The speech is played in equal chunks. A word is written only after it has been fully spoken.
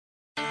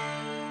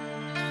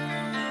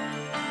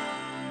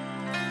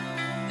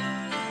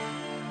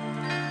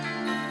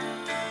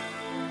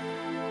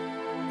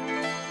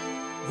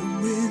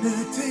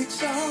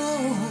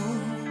song.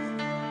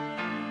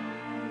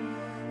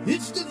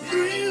 It's the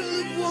thrill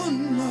of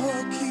one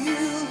more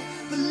kill,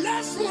 the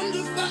last one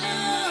to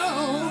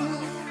fall.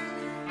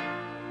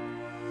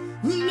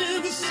 Will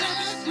never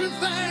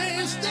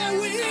sacrifice their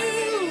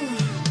will.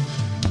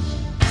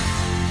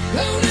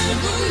 Don't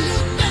ever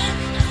look back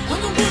on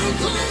the world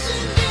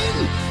closing in.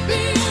 Be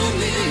on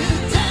the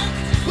attack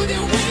with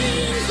your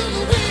wings on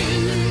the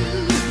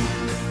wind.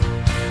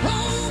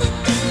 All the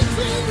things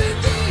will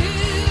begin.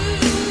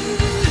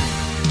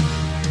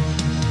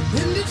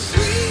 And it's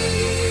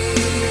sweet,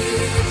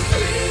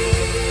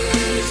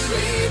 sweet,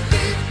 sweet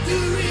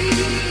victory.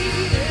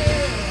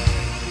 Yeah.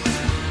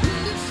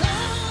 And it's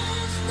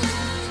ours for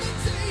the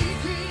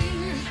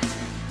taking.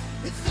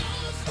 It's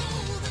ours for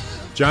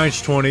the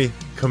Giants 20,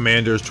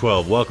 Commanders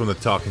 12. Welcome to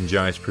Talking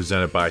Giants,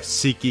 presented by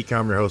SeatGeek.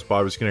 I'm your host,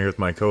 Bobby Skinner, here with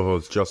my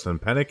co-host, Justin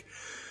Pennick.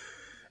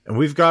 And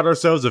we've got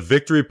ourselves a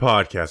victory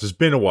podcast. It's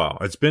been a while.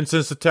 It's been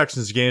since the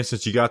Texans game,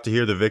 since you got to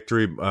hear the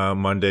victory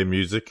Monday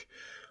music.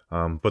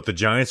 But the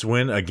Giants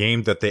win a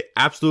game that they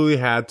absolutely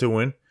had to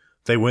win.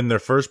 They win their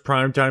first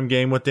primetime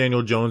game with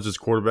Daniel Jones as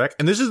quarterback.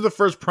 And this is the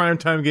first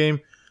primetime game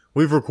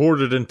we've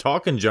recorded in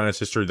Talking Giants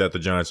history that the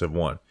Giants have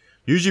won.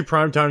 Usually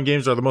primetime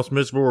games are the most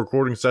miserable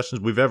recording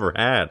sessions we've ever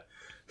had,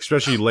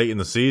 especially late in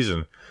the season.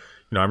 You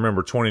know, I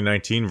remember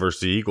 2019 versus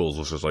the Eagles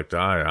was just like,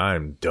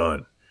 I'm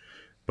done.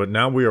 But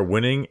now we are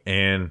winning,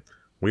 and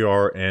we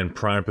are in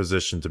prime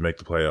position to make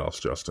the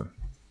playoffs, Justin.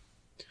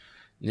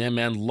 Yeah,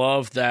 man,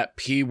 love that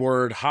P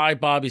word. Hi,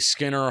 Bobby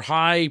Skinner.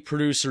 Hi,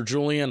 producer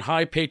Julian.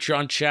 Hi,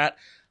 Patreon chat.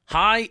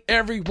 Hi,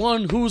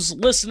 everyone who's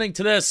listening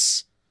to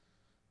this.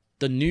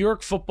 The New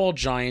York Football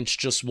Giants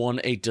just won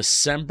a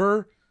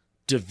December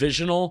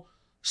divisional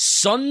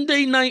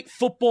Sunday night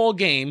football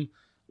game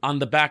on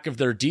the back of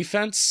their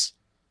defense,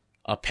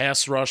 a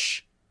pass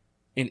rush,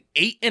 an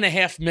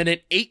 8.5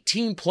 minute,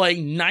 18 play,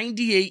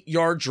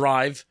 98-yard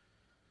drive,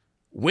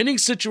 winning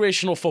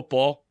situational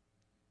football,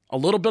 a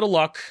little bit of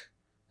luck,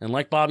 and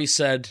like Bobby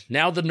said,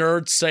 now the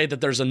nerds say that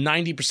there's a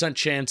 90%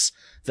 chance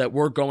that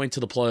we're going to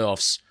the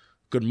playoffs.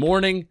 Good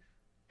morning.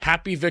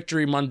 Happy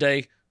Victory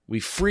Monday. We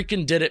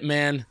freaking did it,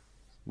 man.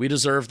 We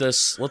deserve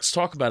this. Let's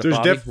talk about it,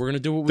 Bobby. We're going to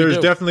do what we do.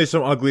 There's definitely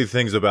some ugly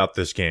things about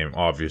this game,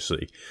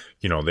 obviously.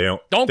 You know, they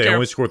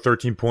only scored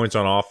 13 points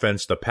on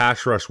offense. The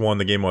pass rush won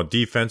the game on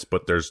defense,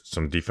 but there's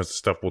some defensive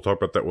stuff we'll talk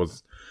about that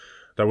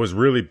was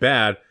really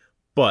bad.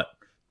 But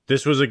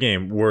this was a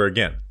game where,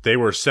 again, they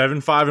were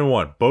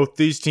 7-5-1. Both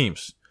these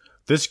teams.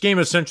 This game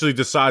essentially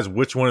decides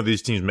which one of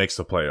these teams makes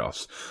the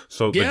playoffs.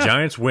 So the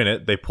Giants win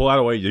it. They pull out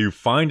a way. You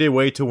find a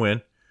way to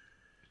win.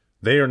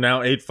 They are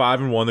now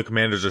 8-5-1. The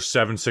Commanders are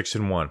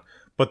 7-6-1.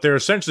 But they're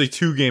essentially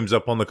 2 games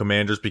up on the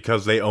Commanders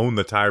because they own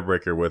the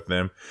tiebreaker with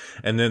them.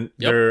 And then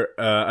they're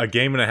a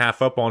game and a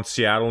half up on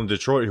Seattle and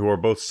Detroit, who are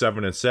both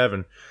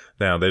 7-7.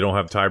 Now, they don't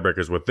have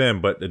tiebreakers with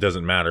them, but it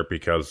doesn't matter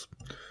because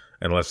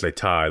unless they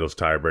tie, those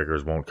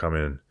tiebreakers won't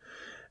come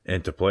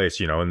into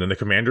place, you know. And then the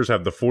Commanders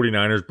have the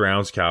 49ers,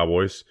 Browns,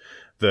 Cowboys.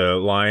 The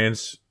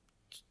Lions,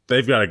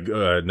 they've got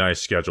a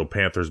nice schedule,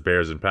 Panthers,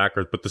 Bears, and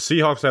Packers. But the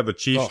Seahawks have the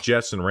Chiefs,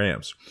 Jets, and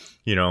Rams,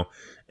 you know.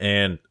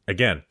 And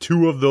again,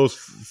 2 of those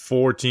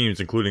 4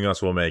 teams, including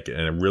us, will make it.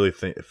 And I really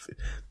think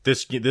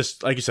this,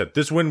 like you said,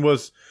 this win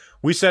was,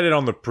 we said it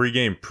on the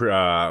pregame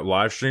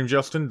live stream,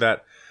 Justin,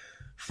 that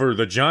for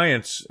the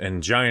Giants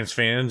and Giants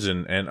fans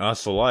and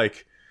us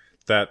alike,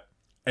 that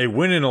a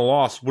win and a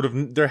loss would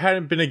have, there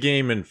hadn't been a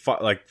game in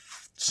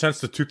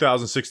since the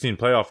 2016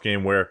 playoff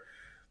game where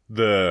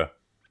the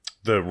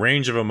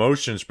range of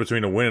emotions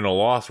between a win and a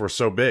loss were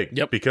so big.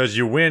 Yep. Because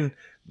you win,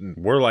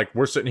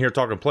 we're sitting here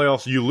talking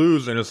playoffs, you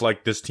lose, and it's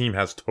like this team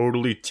has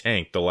totally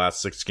tanked the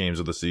last 6 games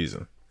of the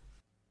season.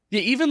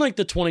 Yeah, even like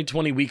the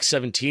 2020 Week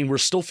 17, we're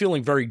still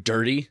feeling very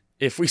dirty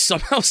if we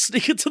somehow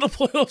sneak into the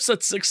playoffs at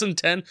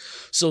 6-10.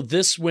 So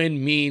this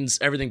win means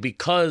everything,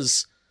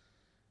 because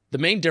the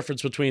main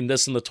difference between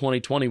this and the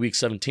 2020 Week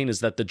 17 is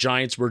that the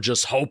Giants were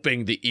just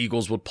hoping the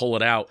Eagles would pull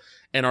it out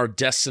and our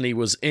destiny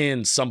was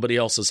in somebody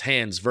else's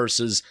hands,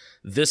 versus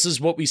this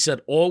is what we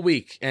said all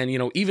week. And, you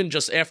know, even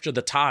just after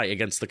the tie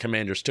against the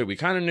Commanders too, we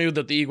kind of knew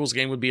that the Eagles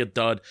game would be a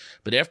dud,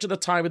 but after the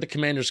tie with the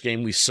Commanders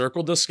game, we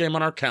circled this game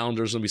on our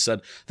calendars and we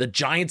said the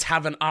Giants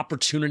have an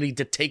opportunity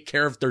to take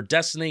care of their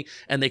destiny,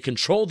 and they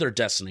control their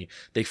destiny.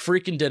 They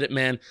freaking did it,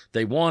 man.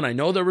 They won. I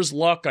know there was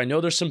luck. I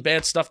know there's some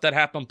bad stuff that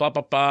happened.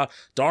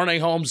 Darnay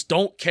Holmes,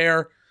 don't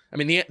care. I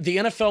mean, the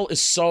NFL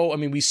is so, I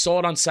mean, we saw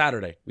it on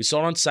Saturday. We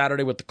saw it on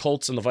Saturday with the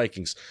Colts and the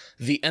Vikings.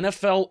 The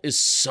NFL is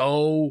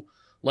so,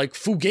 like,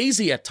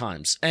 fugazi at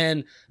times.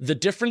 And the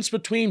difference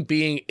between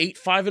being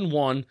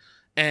 8-5-1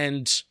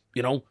 and,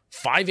 you know,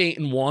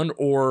 5-8-1,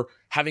 or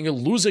having a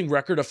losing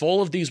record, if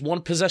all of these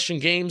one-possession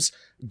games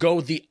go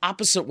the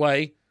opposite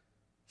way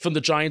from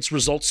the Giants'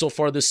 results so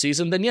far this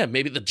season, then yeah,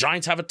 maybe the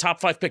Giants have a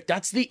top 5 pick.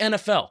 That's the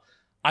NFL.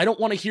 I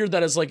don't want to hear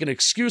that as like an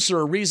excuse or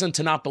a reason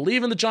to not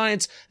believe in the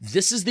Giants.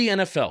 This is the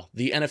NFL.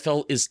 The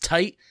NFL is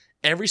tight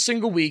every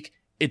single week.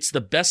 It's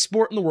the best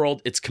sport in the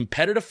world. It's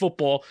competitive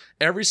football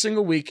every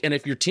single week. And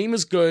if your team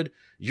is good,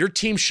 your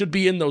team should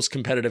be in those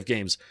competitive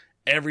games.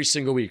 every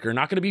single week. You're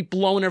not going to be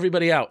blowing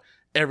everybody out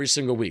every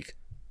single week.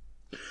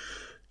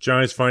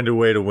 Giants find a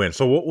way to win.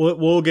 So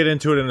we'll get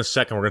into it in a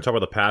second. We're going to talk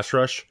about the pass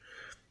rush.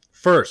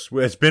 First,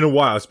 it's been a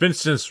while. It's been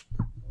since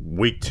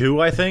week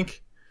 2, I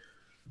think.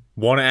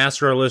 Want to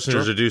ask our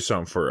listeners to do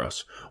something for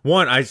us.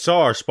 One, I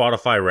saw our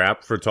Spotify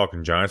Wrap for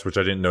Talking Giants, which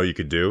I didn't know you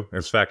could do.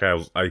 In fact, I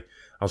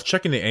was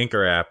checking the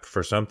Anchor app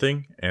for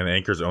something, and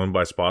Anchor's owned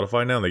by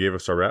Spotify now, and they gave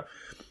us our wrap.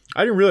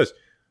 I didn't realize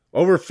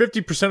over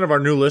 50% of our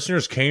new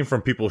listeners came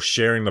from people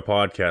sharing the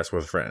podcast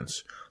with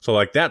friends. So,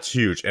 like, that's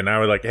huge. And I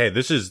was like, hey,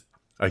 this is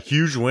a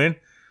huge win.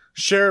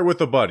 Share it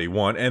with a buddy,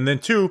 one. And then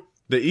two,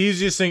 the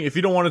easiest thing, if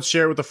you don't want to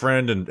share it with a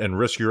friend and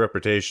risk your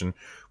reputation,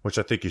 which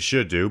I think you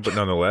should do, but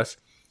nonetheless,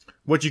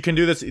 what you can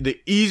do, that's the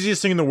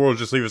easiest thing in the world, is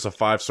just leave us a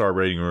 5-star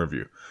rating and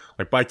review.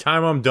 Like, by the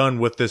time I'm done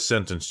with this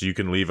sentence, you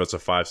can leave us a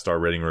 5-star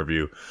rating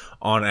review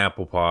on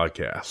Apple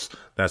Podcasts.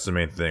 That's the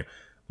main thing.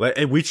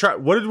 We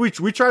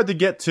tried to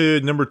get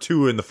to number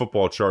 2 in the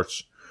football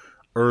charts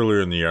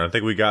earlier in the year. I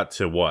think we got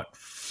to what,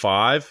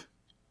 5?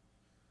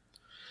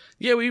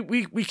 Yeah,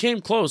 we came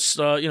close.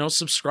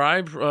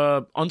 Subscribe,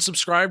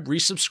 unsubscribe,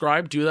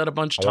 resubscribe. Do that a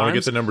bunch of times. I want to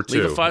get to number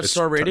 2. Leave a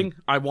 5-star rating.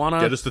 I want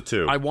to get us to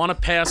 2. I want to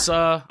pass.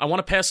 I want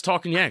to pass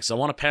Talking Yanks. I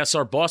want to pass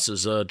our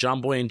bosses,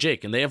 John Boy and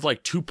Jake, and they have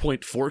like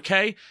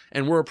 2.4K,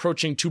 and we're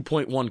approaching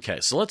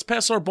 2.1K. So let's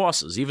pass our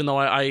bosses, even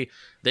though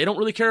they don't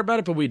really care about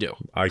it, but we do.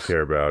 I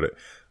care about it,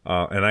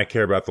 and I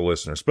care about the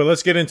listeners. But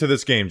let's get into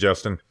this game,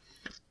 Justin.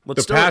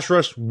 The pass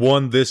rush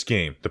won this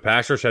game. The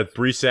pass rush had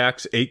 3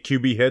 sacks, 8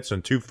 QB hits,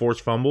 and 2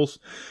 forced fumbles.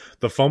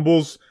 The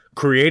fumbles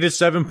created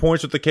 7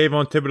 points with the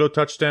Kayvon Thibodeaux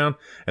touchdown,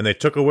 and they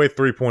took away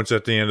 3 points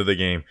at the end of the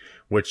game,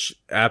 which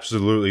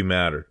absolutely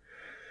mattered.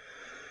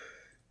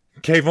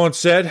 Kayvon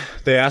said,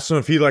 they asked him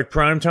if he liked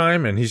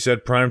primetime, and he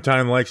said,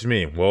 primetime likes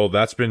me. Well,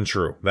 that's been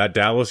true. That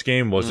Dallas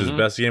game was his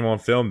best game on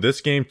film.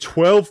 This game,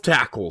 12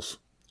 tackles,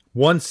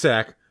 1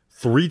 sack,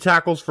 3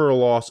 tackles for a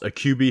loss, a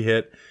QB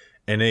hit,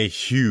 and a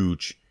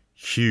huge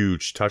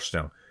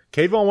touchdown.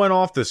 Kayvon went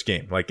off this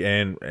game,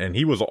 and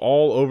he was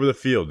all over the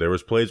field. There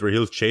was plays where he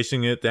was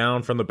chasing it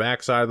down from the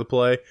backside of the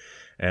play,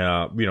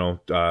 and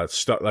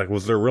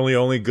was there really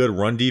only good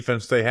run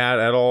defense they had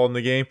at all in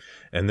the game?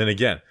 And then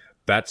again,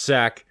 that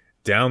sack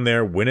down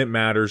there when it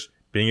matters,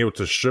 being able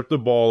to strip the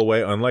ball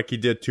away, unlike he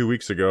did 2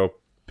 weeks ago,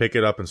 pick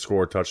it up and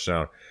score a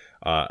touchdown.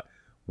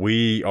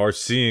 We are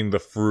seeing the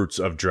fruits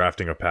of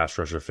drafting a pass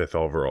rusher 5th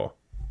overall.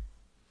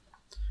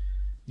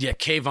 Yeah,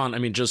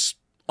 Kayvon, just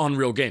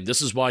unreal game.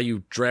 This is why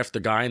you draft the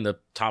guy in the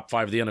top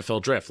 5 of the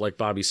NFL draft, like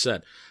Bobby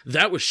said.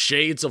 That was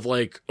shades of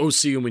like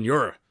Osi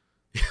Umenyiora,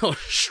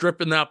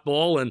 stripping that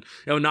ball and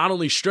not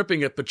only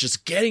stripping it, but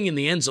just getting in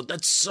the end zone.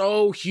 That's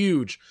so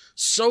huge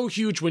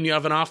when you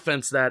have an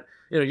offense that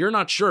you're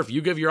not sure if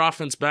you give your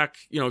offense back.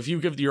 If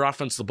you give your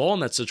offense the ball in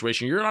that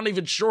situation, you're not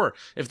even sure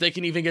if they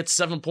can even get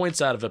 7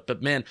 points out of it.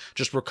 But man,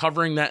 just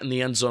recovering that in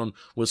the end zone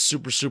was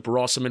super, super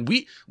awesome. And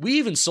we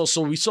even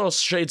we saw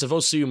shades of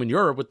Osi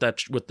Umenyiora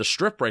with the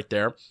strip right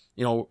there.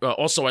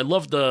 Also I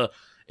love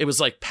it was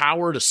like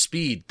power to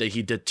speed that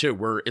he did too,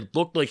 where it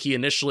looked like he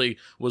initially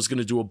was going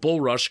to do a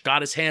bull rush,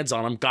 got his hands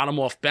on him, got him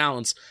off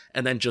balance,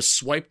 and then just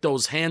swiped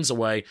those hands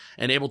away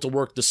and able to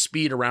work the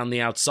speed around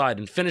the outside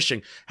and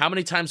finishing. How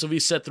many times have we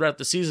said throughout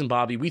the season,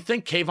 Bobby, we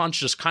think Kayvon's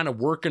just kind of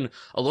working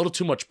a little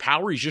too much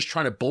power. He's just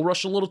trying to bull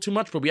rush a little too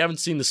much, but we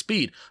haven't seen the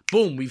speed.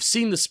 Boom, we've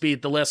seen the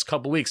speed the last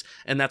couple weeks,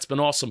 and that's been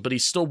awesome, but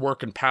he's still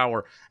working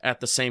power at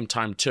the same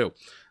time too.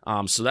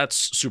 So that's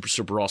super,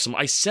 super awesome.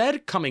 I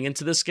said coming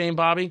into this game,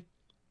 Bobby,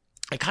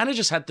 I kind of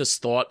just had this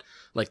thought,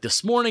 like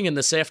this morning and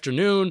this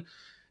afternoon,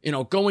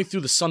 going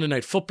through the Sunday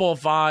Night Football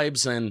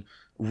vibes and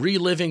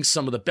reliving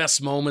some of the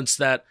best moments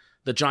that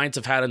the Giants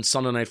have had in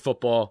Sunday Night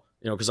Football,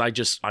 because I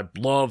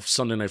love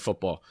Sunday Night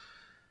Football.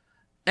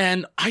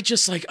 And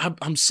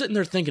I'm sitting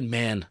there thinking,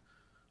 man,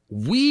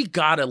 we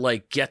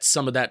gotta get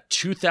some of that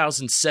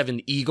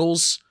 2007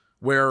 Eagles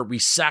where we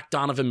sacked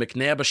Donovan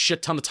McNabb a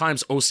shit ton of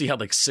times. OC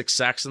had 6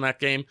 sacks in that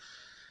game.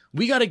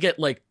 We got to get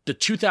the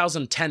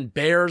 2010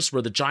 Bears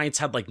where the Giants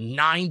had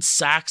 9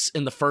 sacks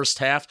in the first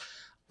half.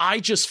 I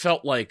just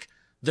felt like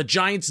the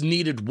Giants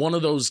needed one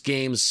of those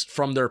games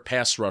from their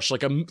pass rush,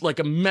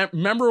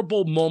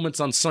 memorable moments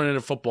on Sunday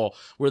Night Football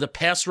where the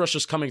pass rush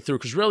is coming through.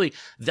 Because really,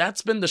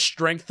 that's been the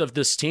strength of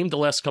this team the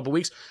last couple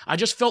weeks. I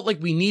just felt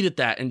like we needed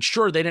that. And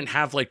sure, they didn't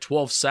have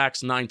 12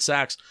 sacks, 9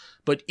 sacks.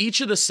 But each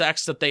of the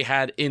sacks that they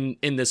had in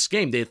this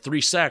game, they had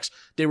 3 sacks.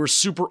 They were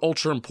super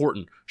ultra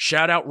important.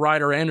 Shout out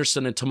Ryder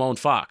Anderson and Timon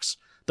Fox.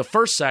 The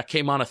first sack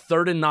came on a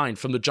 3rd and 9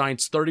 from the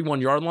Giants'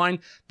 31-yard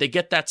line. They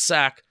get that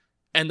sack,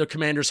 and the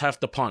Commanders have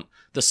to punt.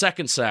 The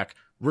second sack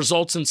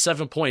results in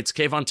 7 points.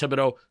 Kayvon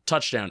Thibodeaux,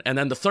 touchdown. And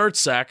then the third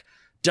sack,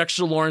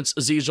 Dexter Lawrence,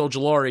 Azeez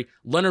Ojulari,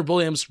 Leonard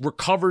Williams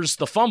recovers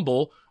the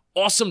fumble.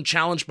 Awesome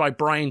challenge by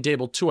Brian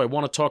Daboll, too. I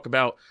want to talk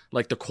about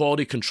the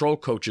quality control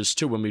coaches,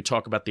 too, when we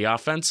talk about the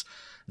offense.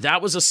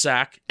 That was a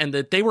sack, and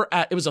that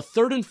it was a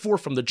 3rd and 4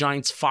 from the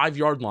Giants'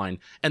 5-yard line,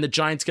 and the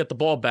Giants get the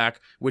ball back,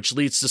 which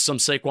leads to some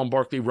Saquon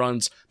Barkley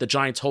runs. The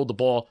Giants hold the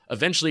ball,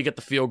 eventually get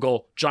the field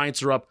goal.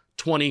 Giants are up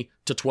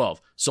 20-12.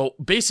 So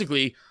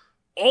basically,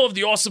 all of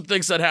the awesome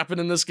things that happened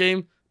in this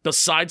game,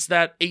 besides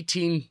that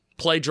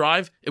 18-play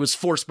drive, it was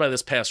forced by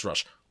this pass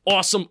rush.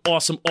 Awesome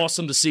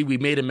to see. We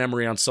made a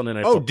memory on Sunday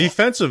Night Football.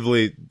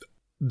 Defensively,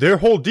 their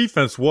whole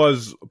defense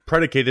was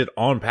predicated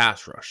on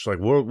pass rush. Like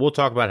we'll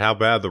talk about how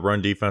bad the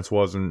run defense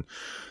was in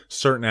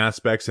certain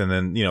aspects, and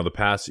then the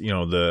pass,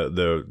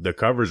 the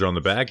coverage on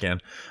the back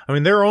end. I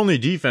mean, their only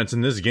defense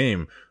in this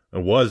game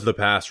was the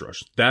pass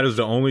rush. That is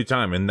the only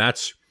time, and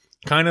that's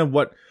kind of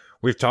what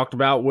we've talked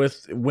about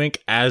with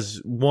Wink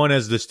as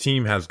this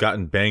team has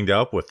gotten banged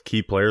up with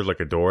key players like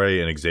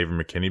Adoree' and Xavier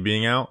McKinney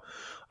being out.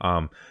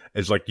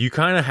 It's like you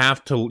kind of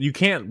have to. You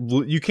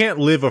can't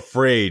live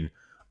afraid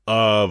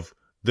of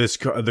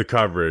the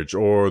coverage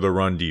or the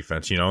run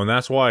defense, and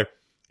that's why,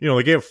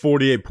 they gave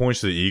 48 points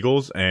to the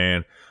Eagles,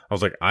 and I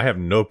was like, I have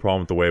no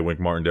problem with the way Wink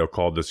Martindale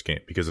called this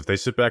game, because if they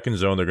sit back in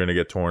zone, they're going to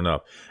get torn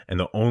up. And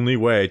the only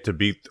way to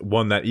beat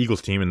that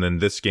Eagles team and then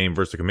this game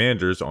versus the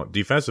Commanders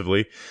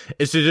defensively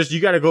is to you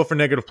got to go for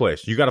negative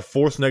plays. You got to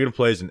force negative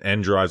plays and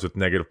end drives with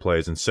negative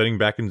plays, and sitting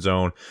back in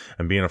zone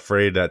and being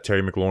afraid that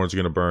Terry McLaurin's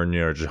going to burn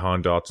you or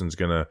Jahan Dotson's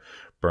going to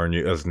burn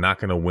you is not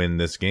going to win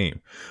this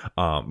game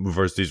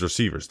versus these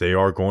receivers. They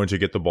are going to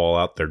get the ball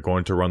out. They're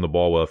going to run the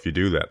ball well if you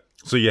do that.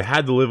 So you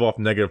had to live off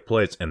negative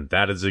plays, and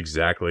that is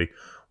exactly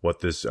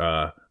what this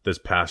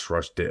pass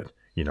rush did,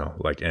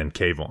 and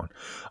Kayvon.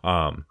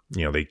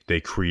 They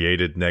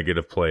created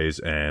negative plays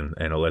and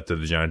it led to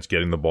the Giants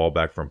getting the ball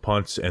back from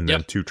punts and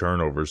then 2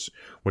 turnovers,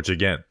 which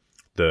again,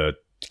 the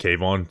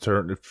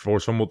Kayvon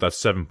forced fumble, that's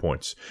 7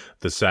 points.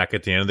 The sack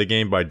at the end of the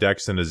game by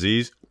Dexton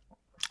Aziz,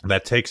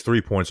 that takes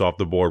 3 points off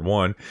the board,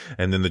 1,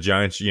 and then the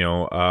Giants,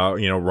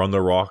 run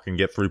the rock and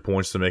get 3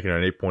 points to make it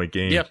an 8-point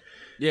game. Yep.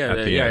 Yeah,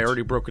 I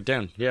already broke it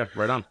down. Yeah,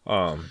 right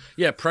on.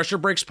 Pressure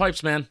breaks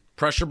pipes, man.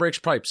 Pressure breaks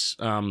pipes.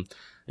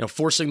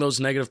 Forcing those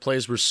negative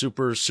plays were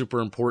super,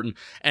 super important.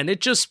 And it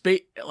just,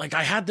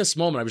 I had this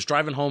moment. I was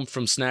driving home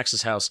from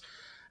Snacks' house,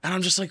 and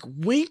I'm just like,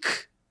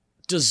 Wink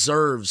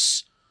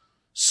deserves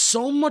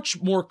so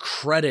much more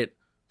credit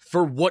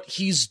for what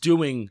he's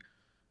doing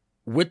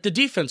with the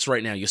defense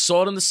right now. You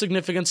saw it in the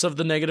significance of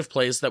the negative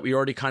plays that we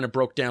already kind of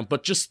broke down,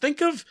 but just think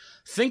of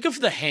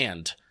the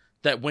hand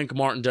that Wink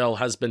Martindale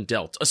has been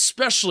dealt,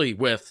 especially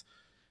with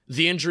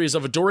the injuries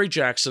of Adoree'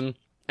 Jackson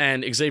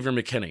and Xavier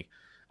McKinney.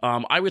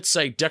 I would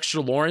say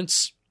Dexter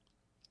Lawrence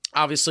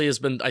obviously has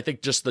been, I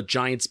think, just the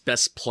Giants'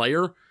 best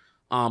player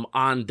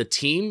on the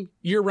team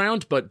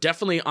year-round, but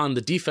definitely on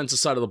the defensive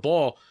side of the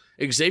ball,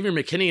 Xavier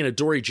McKinney and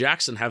Adoree'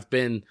 Jackson have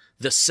been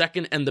the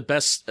second and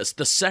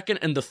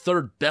the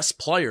third best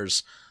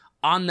players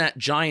on that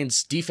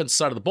Giants' defense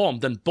side of the ball.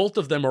 And then both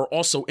of them are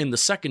also in the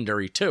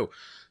secondary, too.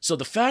 So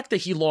the fact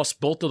that he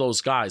lost both of those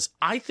guys,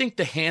 I think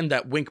the hand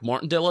that Wink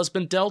Martindale has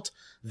been dealt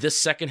this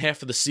second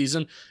half of the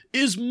season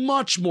is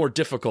much more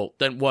difficult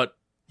than what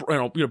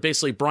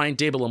basically Brian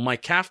Daboll and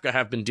Mike Kafka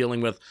have been dealing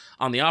with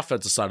on the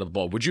offensive side of the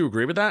ball. Would you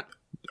agree with that?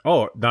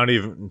 Oh, not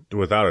even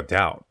without a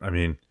doubt. I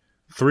mean,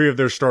 3 of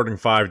their starting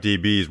 5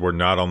 DBs were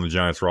not on the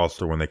Giants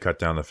roster when they cut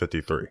down to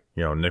 53.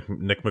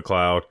 Nick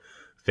McLeod,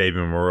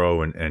 Fabian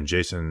Moreau, and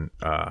Jason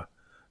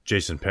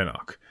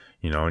Pinnock.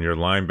 And your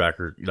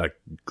linebacker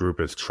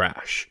group is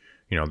trash.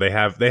 They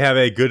have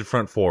a good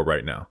front 4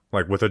 right now.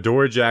 Like with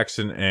Adoree'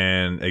 Jackson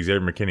and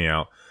Xavier McKinney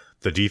out,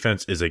 the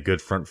defense is a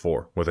good front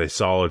 4 with a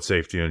solid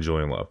safety in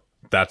Julian Love.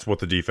 That's what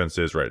the defense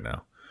is right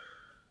now.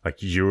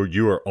 Like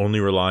you are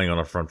only relying on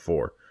a front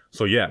 4.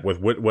 So yeah, with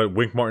what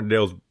Wink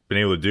Martindale's been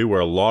able to do,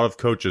 where a lot of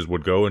coaches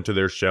would go into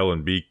their shell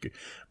and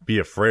be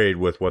afraid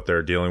with what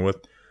they're dealing with.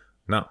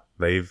 No,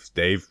 they've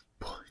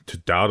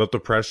dialed up the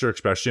pressure,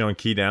 especially on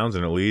key downs,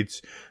 and it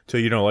leads to,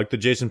 like the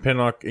Jason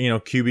Pinnock,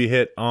 QB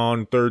hit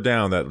on 3rd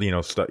down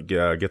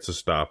that, gets a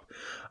stop.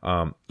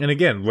 And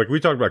again, like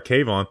we talked about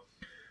Kayvon,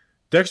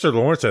 Dexter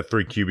Lawrence had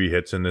 3 QB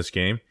hits in this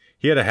game.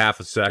 He had a half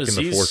a sack in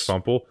the forced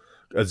fumble.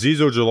 Azeez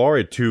Ojulari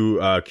had 2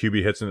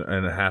 QB hits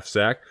and a half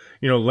sack.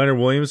 Leonard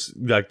Williams,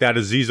 like that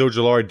Azeez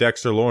Ojulari,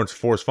 Dexter Lawrence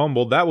forced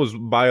fumble, that was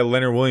by a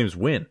Leonard Williams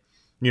win.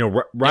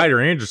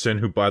 Ryder Anderson,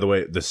 who, by the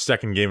way, the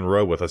second game in a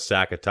row with a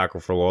sack, a tackle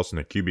for loss, and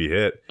a QB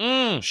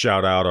hit.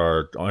 Shout out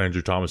our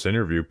Andrew Thomas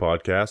interview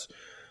podcast.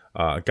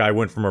 Guy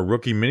went from a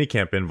rookie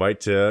minicamp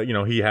invite to,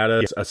 he had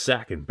a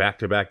sack in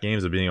back-to-back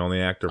games of being on the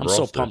active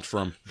roster. I'm so pumped for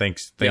him.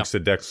 Thanks to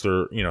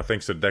Dexter,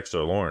 thanks to Dexter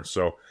Lawrence.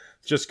 So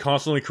just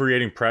constantly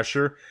creating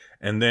pressure.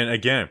 And then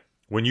again,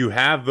 when you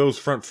have those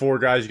front 4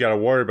 guys you got to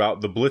worry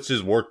about, the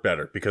blitzes work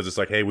better because it's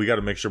like, hey, we got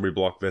to make sure we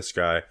block this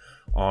guy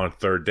on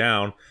 3rd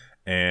down.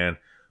 And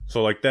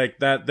so like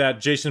that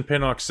Jason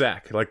Pinnock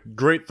sack, like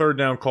great 3rd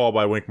down call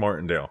by Wink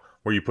Martindale,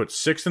 where you put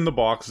 6 in the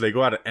box, they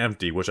go out of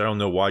empty, which I don't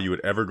know why you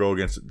would ever go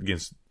against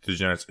the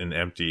Giants in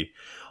empty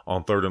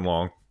on 3rd and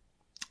long.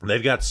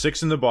 They've got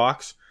 6 in the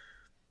box.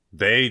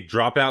 They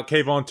drop out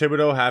Kayvon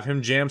Thibodeau, have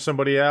him jam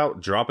somebody out,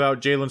 drop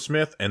out Jalen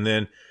Smith, and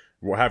then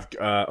we'll have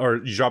or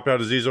you drop out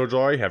Azeez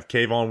Ojulari, have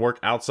Kayvon work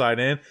outside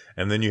in,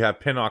 and then you have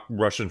Pinnock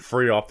rushing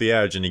free off the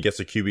edge, and he gets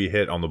a QB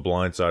hit on the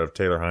blind side of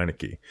Taylor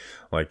Heineke.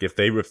 Like if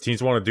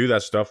teams want to do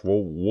that stuff,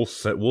 we'll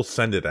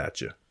send it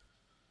at you.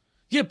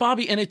 Yeah,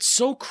 Bobby, and it's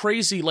so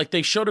crazy. Like,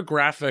 they showed a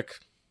graphic,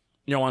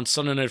 on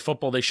Sunday Night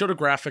Football. They showed a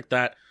graphic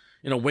that,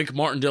 Wink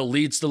Martindale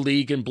leads the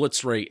league in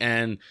blitz rate,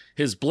 and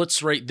his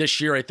blitz rate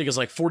this year, I think, is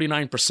like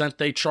 49%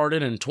 they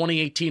charted. In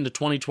 2018 to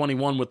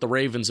 2021 with the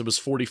Ravens, it was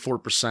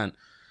 44%.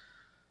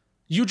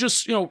 You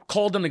just,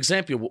 called an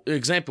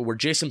example where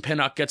Jason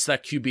Pinnock gets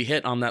that QB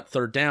hit on that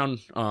third down,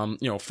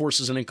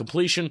 forces an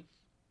incompletion.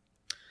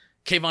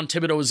 Kayvon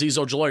Thibodeau, Azeez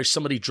Ojulari,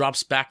 somebody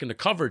drops back into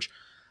coverage.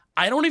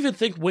 I don't even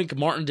think Wink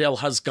Martindale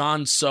has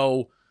gone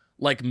so,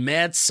 like,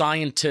 mad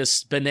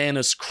scientist,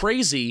 bananas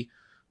crazy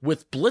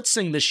with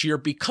blitzing this year,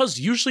 because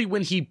usually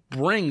when he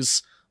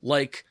brings,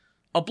 like,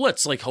 a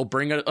blitz, like, he'll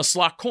bring a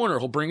slot corner,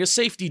 he'll bring a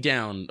safety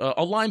down,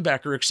 a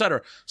linebacker,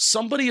 etc.,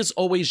 somebody is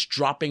always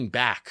dropping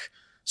back.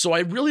 So I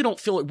really don't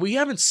feel we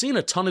haven't seen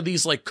a ton of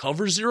these, like,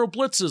 cover zero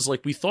blitzes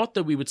like we thought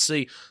that we would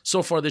see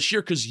so far this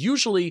year, because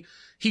usually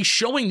he's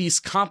showing these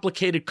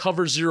complicated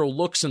cover zero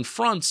looks and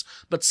fronts,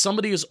 but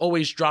somebody is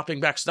always dropping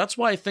back. So that's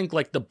why I think,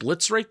 like, the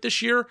blitz rate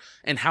this year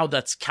and how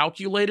that's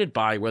calculated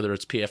by whether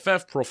it's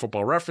PFF, Pro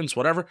Football Reference,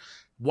 whatever,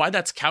 why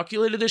that's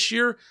calculated this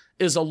year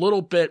is a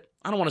little bit,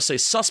 I don't want to say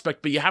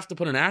suspect, but you have to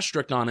put an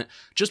asterisk on it,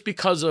 just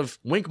because of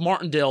Wink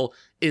Martindale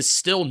is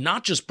still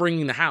not just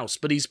bringing the house,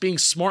 but he's being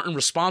smart and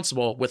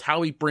responsible with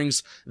how he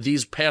brings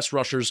these pass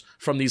rushers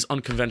from these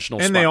unconventional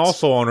spots. And they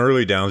also, on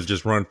early downs,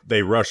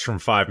 they rush from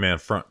 5-man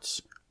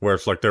fronts, where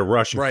it's like they're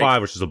rushing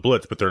 5, which is a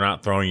blitz, but they're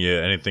not throwing you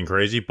anything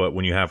crazy. But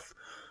when you have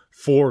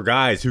 4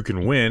 guys who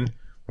can win,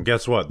 well,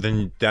 guess what?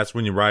 Then that's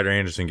when Ryder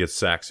Anderson gets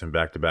sacks in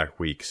back-to-back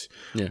weeks.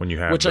 Yeah. When you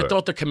have I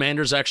thought the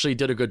Commanders actually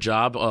did a good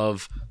job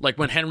of, like,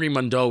 when Henry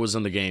Mondeau was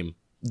in the game,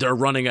 they're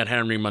running at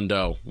Henry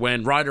Mondeau.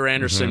 When Ryder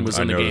Anderson was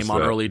in the game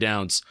on early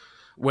downs,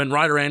 they're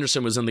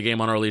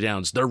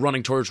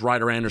running towards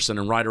Ryder Anderson,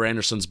 and Ryder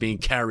Anderson's being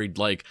carried,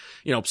 like,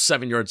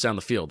 7 yards down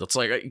the field. It's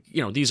like,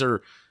 these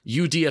are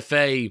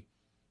UDFA,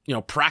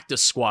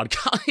 practice squad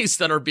guys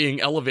that are being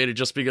elevated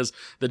just because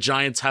the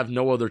Giants have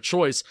no other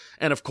choice.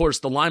 And of course,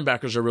 the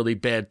linebackers are really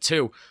bad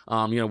too,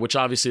 which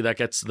obviously that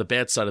gets to the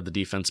bad side of the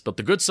defense. But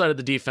the good side of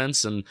the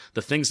defense and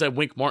the things that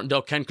Wink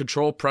Martindale can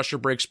control, pressure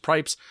breaks,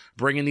 pipes,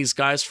 bringing these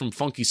guys from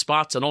funky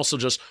spots, and also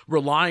just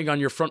relying on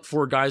your front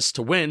 4 guys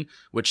to win,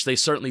 which they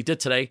certainly did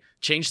today,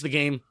 changed the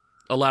game,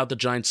 allowed the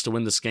Giants to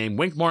win this game.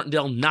 Wink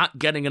Martindale not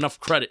getting enough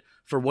credit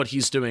for what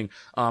he's doing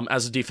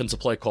as a defensive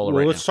play caller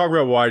right now. Let's talk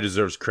about why he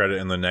deserves credit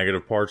in the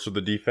negative parts of the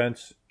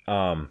defense.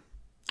 We'll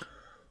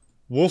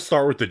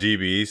start with the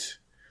DBs.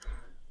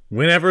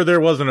 Whenever there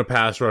wasn't a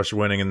pass rush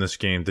winning in this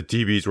game, the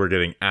DBs were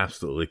getting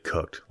absolutely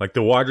cooked. Like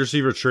the wide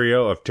receiver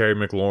trio of Terry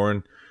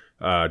McLaurin,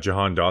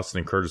 Jahan Dotson,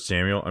 and Curtis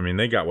Samuel, I mean,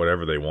 they got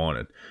whatever they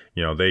wanted.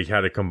 They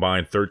had a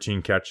combined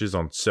 13 catches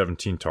on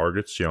 17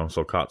 targets,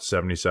 so caught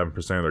 77%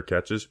 of their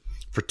catches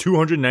for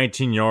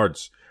 219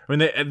 yards. I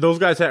mean, those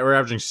guys were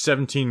averaging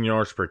 17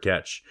 yards per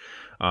catch.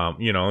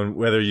 And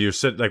whether you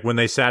sit, like when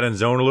they sat in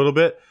zone a little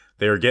bit,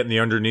 they were getting the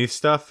underneath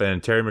stuff,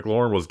 and Terry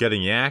McLaurin was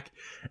getting yak.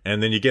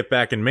 And then you get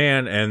back in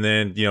man, and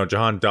then,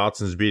 Jahan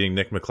Dotson's beating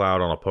Nick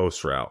McLeod on a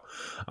post route.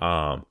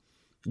 Jahan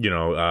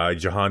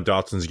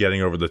Dotson's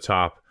getting over the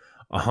top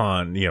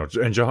on,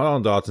 and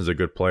Jahan Dotson's a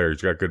good player.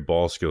 He's got good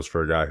ball skills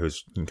for a guy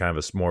who's kind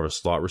of more of a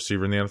slot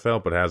receiver in the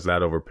NFL, but has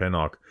that over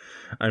Pinnock.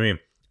 I mean,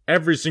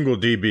 every single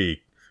DB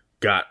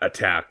got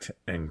attacked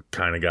and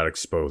kind of got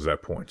exposed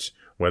at points.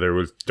 Whether it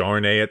was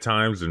Darnay at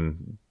times,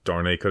 and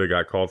Darnay could have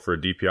got called for a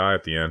DPI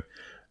at the end.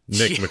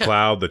 Nick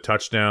McLeod, the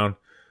touchdown.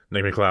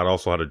 Nick McLeod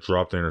also had a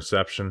dropped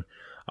interception.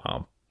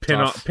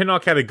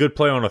 Pinnock had a good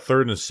play on a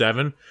 3rd and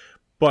 7,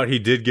 but he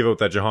did give up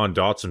that Jahan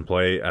Dotson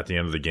play at the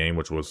end of the game,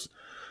 which was,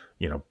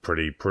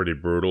 pretty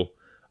brutal.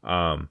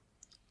 I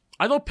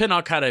thought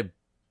Pinnock had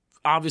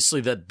obviously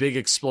that big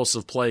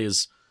explosive play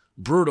is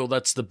brutal.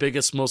 That's the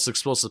biggest, most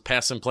explosive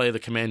passing play of the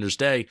Commanders'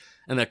 day,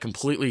 and that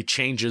completely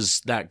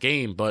changes that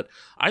game. But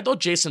I thought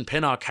Jason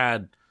Pinnock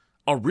had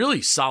a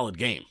really solid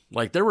game.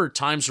 Like, there were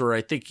times where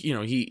I think,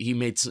 he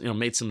made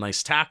some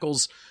nice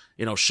tackles,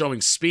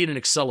 showing speed and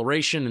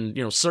acceleration,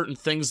 and, certain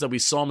things that we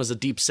saw him as a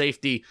deep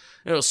safety,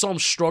 saw him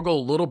struggle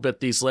a little bit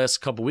these last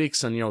couple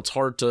weeks, and, it's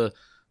hard to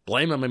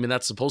blame him. I mean,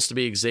 that's supposed to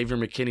be Xavier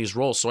McKinney's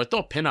role. So I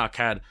thought Pinnock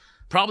had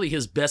probably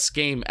his best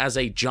game as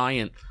a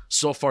Giant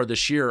so far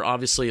this year.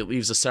 Obviously, it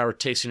leaves a sour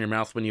taste in your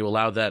mouth when you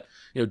allow that,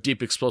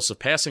 deep explosive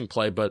passing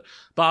play. But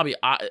Bobby,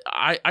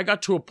 I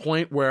got to a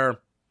point where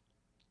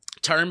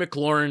Terry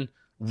McLaurin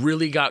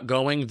really got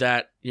going,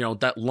 that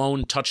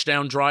lone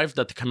touchdown drive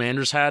that the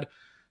Commanders had.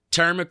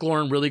 Terry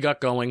McLaurin really got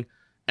going,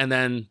 and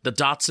then the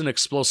Dotson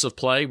explosive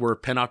play where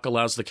Pinnock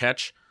allows the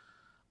catch.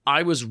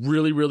 I was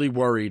really, really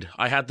worried.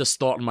 I had this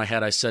thought in my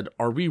head. I said,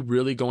 are we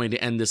really going to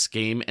end this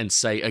game and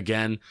say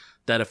again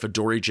that if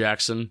Adoree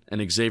Jackson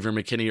and Xavier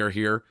McKinney are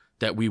here,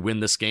 that we win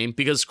this game?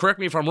 Because correct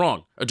me if I'm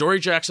wrong, Adoree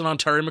Jackson on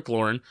Terry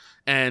McLaurin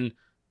and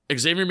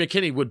Xavier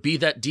McKinney would be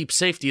that deep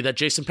safety that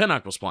Jason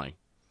Pinnock was playing.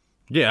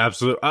 Yeah,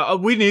 absolutely.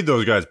 We need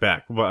those guys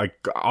back. But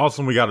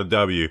we got a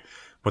W.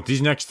 But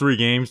these next 3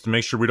 games, to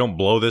make sure we don't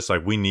blow this,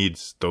 we need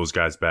those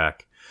guys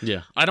back.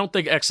 Yeah, I don't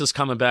think X is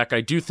coming back.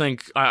 I do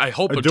think I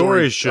hope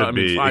Adoree should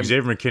be. I'm,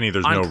 Xavier McKinney,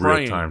 there's no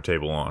real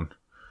timetable on.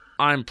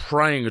 I'm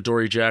praying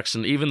Adoree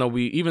Jackson,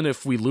 even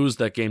if we lose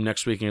that game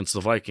next week against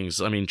the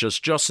Vikings. I mean,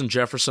 just Justin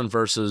Jefferson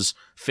versus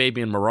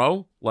Fabian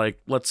Moreau.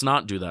 Like, let's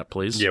not do that,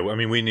 please. Yeah, I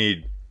mean,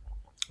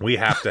 we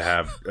have to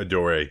have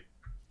Adoree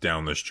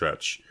down the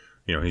stretch.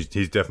 You know, he's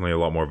definitely a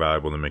lot more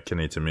valuable than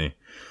McKinney to me.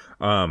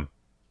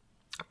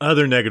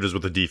 Other negatives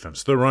with the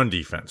defense, the run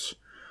defense.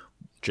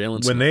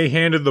 Jalen Smith. When they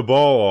handed the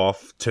ball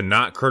off to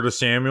not Curtis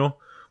Samuel,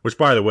 which,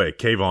 by the way,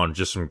 Kayvon,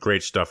 just some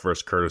great stuff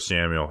versus Curtis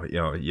Samuel. You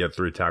know, he had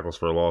 3 tackles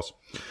for a loss.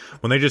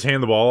 When they just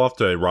hand the ball off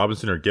to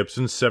Robinson or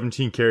Gibson,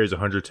 17 carries,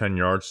 110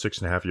 yards,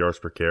 6.5 yards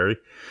per carry.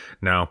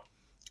 Now,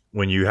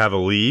 when you have a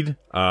lead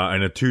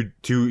and a two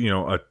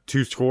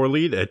score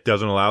lead, it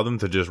doesn't allow them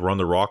to just run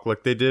the rock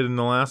like they did in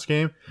the last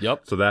game.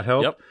 Yep. So that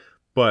helped. Yep.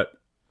 But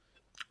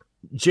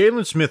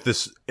Jalen Smith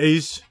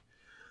is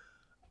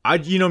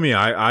you know me,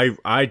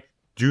 I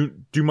do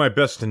my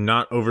best to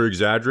not over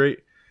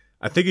exaggerate.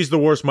 I think he's the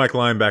worst Mike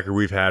linebacker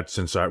we've had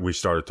since we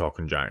started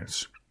talking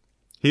Giants.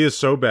 He is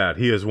so bad.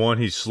 He's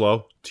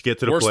slow to get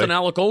to the play. Worse than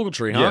Alec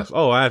Ogletree, huh? Yes.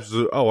 Oh,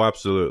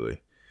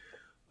 absolutely.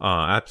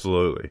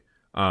 Absolutely.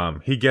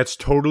 He gets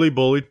totally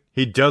bullied.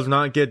 He does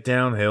not get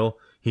downhill.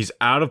 He's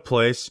out of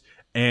place,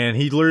 and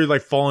he's literally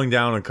falling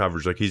down in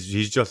coverage. Like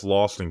he's just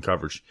lost in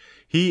coverage.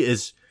 He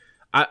is.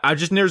 I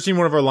just never seen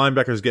one of our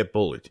linebackers get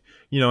bullied.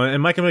 You know,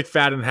 and Micah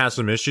McFadden has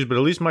some issues, but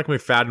at least Micah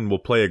McFadden will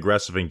play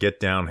aggressive and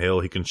get downhill.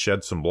 He can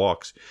shed some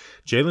blocks.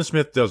 Jalen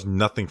Smith does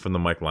nothing from the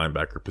Mike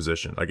linebacker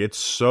position. Like, it's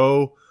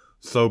so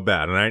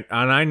bad. And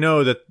I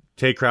know that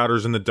Tay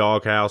Crowder's in the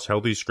doghouse,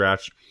 healthy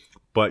scratch,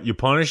 but you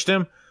punished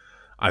him.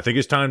 I think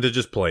it's time to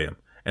just play him.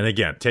 And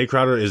again, Tay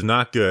Crowder is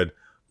not good,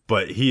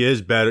 but he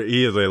is better.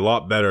 He is a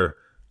lot better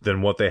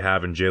than what they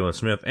have in Jalen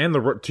Smith. And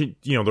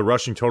the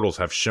rushing totals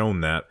have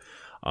shown that.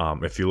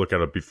 If you look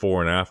at a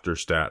before and after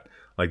stat,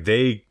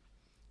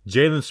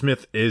 Jalen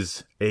Smith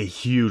is a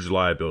huge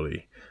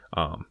liability.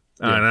 And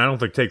I don't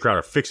think Tay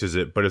Crowder fixes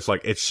it, but it's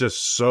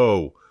just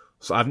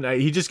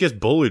he just gets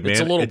bullied, man.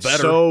 It's a little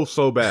better.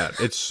 So bad.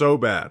 It's so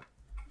bad.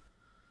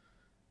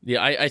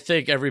 Yeah, I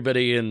think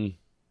everybody in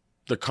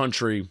the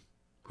country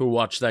who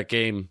watched that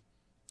game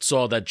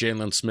saw that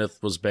Jalen Smith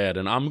was bad.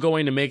 And I'm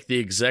going to make the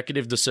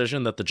executive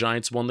decision that the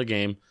Giants won the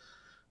game.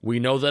 We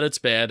know that it's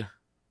bad.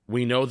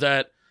 We know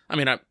that,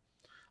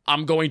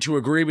 I'm going to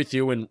agree with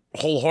you and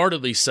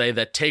wholeheartedly say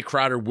that Tay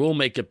Crowder will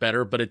make it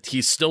better, but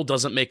he still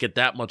doesn't make it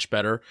that much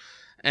better.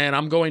 And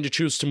I'm going to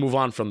choose to move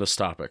on from this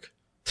topic.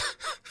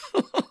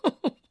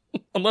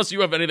 Unless you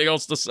have anything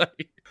else to say.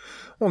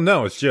 Well,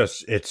 no, it's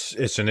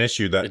an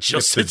issue that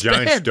if the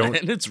Giants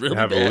don't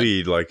have a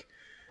lead,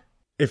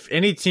 if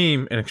any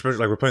team, and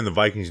especially we're playing the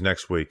Vikings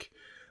next week,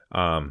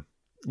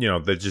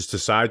 they just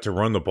decide to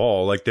run the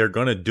ball, they're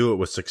going to do it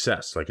with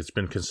success. It's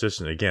been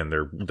consistent. Again,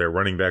 their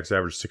running backs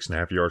average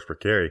 6.5 yards per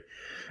carry.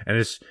 And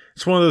it's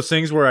one of those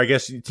things where I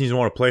guess teams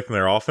want to play from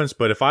their offense.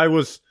 But if I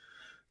was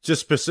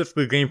just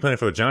specifically game planning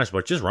for the Giants,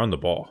 just run the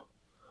ball.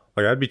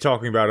 I'd be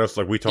talking about us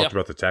like we talked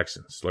about the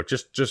Texans.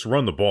 Just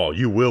run the ball.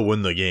 You will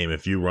win the game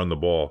if you run the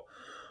ball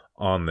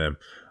on them.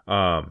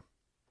 But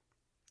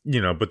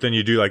then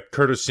you do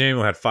Curtis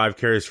Samuel had 5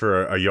 carries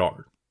for a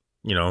yard.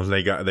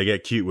 They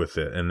get cute with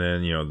it, and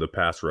then the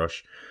pass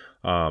rush.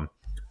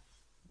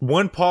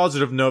 One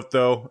positive note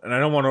though, and I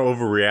don't want to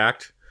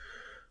overreact,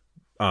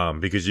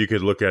 because you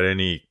could look at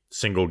any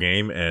single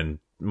game and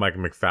Mike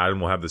McFadden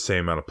will have the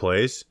same amount of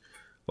plays.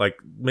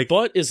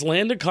 But is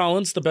Landon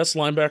Collins the best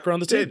linebacker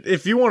on the team?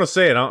 If you want to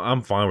say it,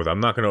 I'm fine with it.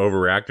 I'm not going to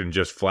overreact and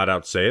just flat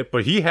out say it.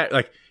 But he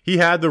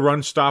had the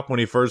run stop when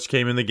he first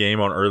came in the game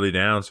on early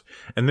downs.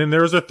 And then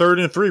there was a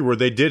 3rd and 3 where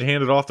they did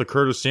hand it off to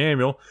Curtis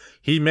Samuel.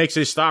 He makes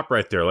a stop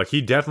right there. He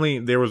definitely,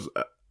 there was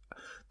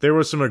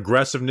some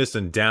aggressiveness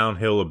and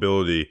downhill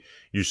ability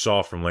you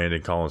saw from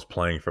Landon Collins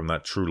playing from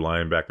that true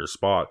linebacker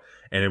spot.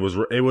 And it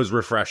was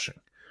refreshing.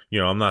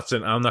 I'm not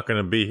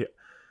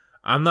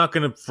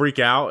going to freak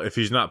out if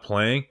he's not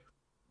playing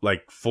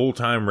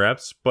full-time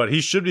reps, but he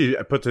should be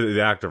put to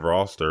the active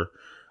roster.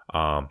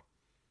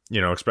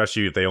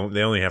 Especially if they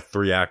only have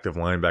 3 active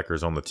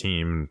linebackers on the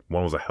team.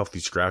 One was a healthy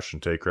scratch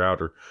and Tay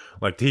Crowder.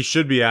 He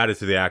should be added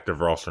to the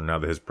active roster now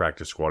that his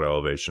practice squad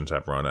elevations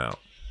have run out.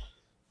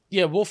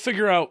 Yeah, we'll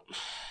figure out,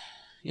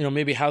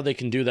 maybe how they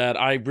can do that.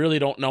 I really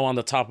don't know on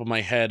the top of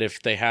my head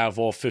if they have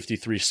all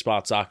 53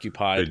 spots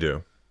occupied. They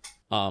do.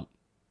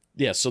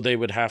 Yeah, so they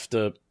would have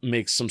to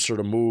make some sort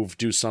of move,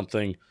 do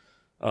something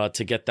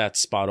to get that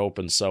spot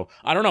open. So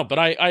I don't know, but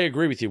I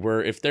agree with you.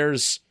 Where if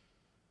there's,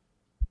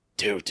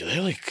 dude, do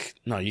they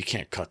no, you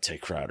can't cut Tay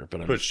Crowder,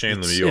 but put Shane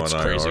Lemieux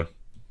on IR.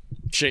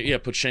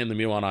 Put Shane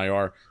Lemieux on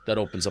IR. That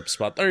opens up a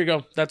spot. There you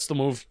go. That's the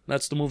move.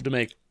 That's the move to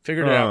make.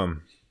 Figured it out.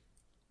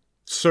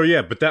 So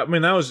yeah, but that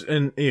was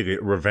a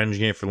revenge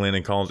game for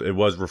Landon Collins. It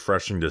was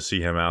refreshing to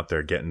see him out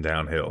there getting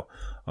downhill.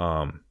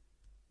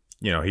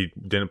 He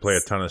didn't play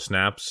a ton of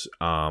snaps,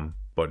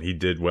 but he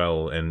did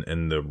well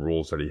in the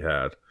roles that he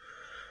had.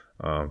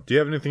 Do you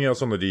have anything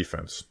else on the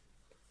defense?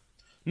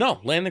 No,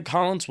 Landon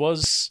Collins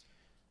was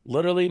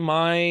literally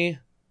my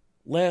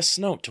last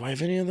note. Do I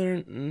have any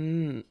other?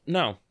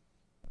 No.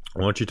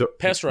 Why don't you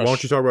Pass rush. Why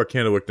don't you talk about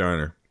Candlewick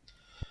Diner?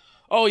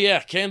 Oh,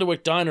 yeah.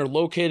 Candlewick Diner,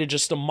 located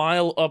just a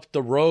mile up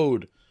the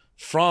road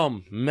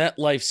from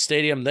MetLife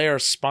Stadium. They are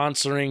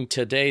sponsoring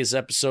today's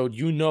episode.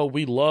 You know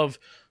we love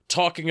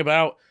talking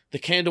about the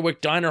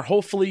Candlewick Diner.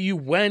 Hopefully you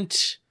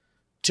went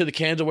to the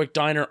Candlewick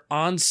Diner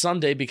on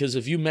Sunday, because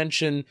if you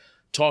mention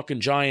Talking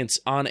Giants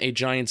on a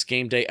Giants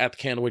game day at the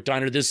Candlewick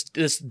Diner, this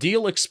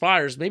deal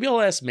expires. Maybe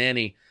I'll ask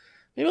Manny.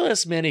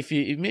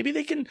 If maybe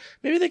they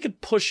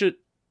could push it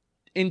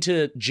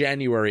into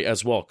January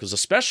as well, because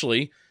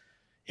especially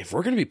if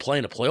we're going to be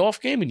playing a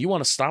playoff game and you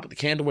want to stop at the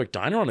Candlewick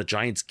Diner on a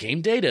Giants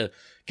game day to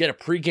get a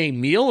pregame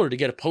meal or to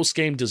get a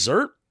postgame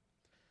dessert,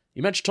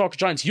 you mentioned Talking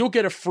Giants, you'll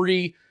get a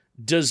free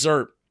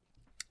dessert.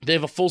 They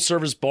have a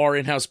full-service bar,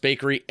 in-house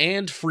bakery,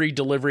 and free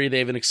delivery. They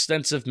have an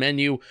extensive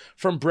menu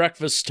from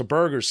breakfast to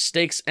burgers,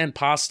 steaks, and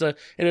pasta.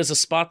 It is a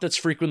spot that's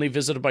frequently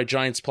visited by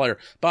Giants player.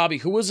 Bobby,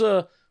 who was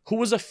a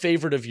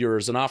favorite of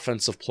yours, an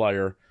offensive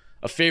player,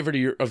 a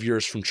favorite of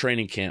yours from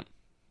training camp?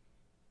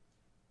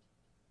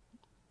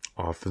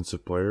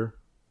 Offensive player?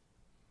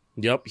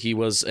 Yep, he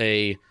was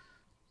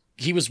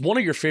one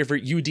of your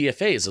favorite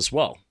UDFAs as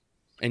well.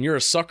 And you're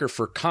a sucker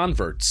for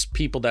converts,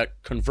 people that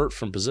convert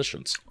from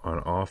positions.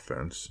 On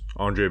offense.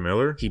 Andre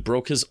Miller?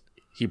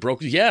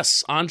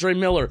 Yes, Andre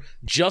Miller.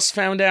 Just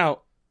found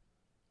out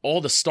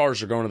all the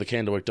stars are going to the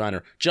Candlewick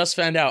Diner. Just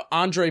found out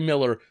Andre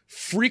Miller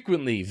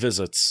frequently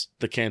visits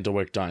the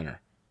Candlewick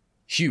Diner.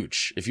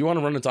 Huge. If you want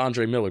to run into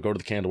Andre Miller, go to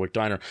the Candlewick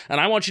Diner. And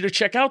I want you to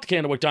check out the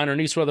Candlewick Diner in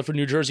East Rutherford,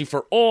 New Jersey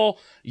for all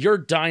your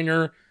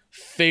diner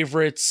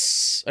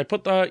favorites. We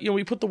put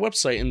the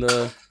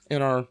website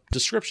in our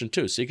description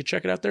too, so you can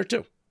check it out there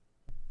too.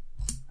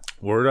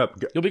 Word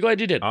up. You'll be glad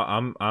you did.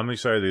 I'm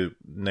excited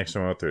next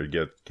time I'm out there to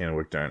get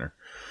Candlewick Diner.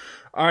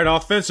 All right,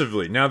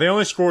 offensively. Now, they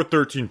only scored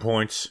 13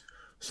 points,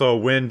 so a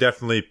win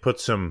definitely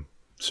put some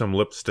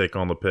lipstick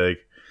on the pig.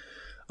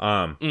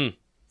 I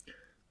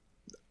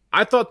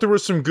thought there were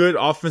some good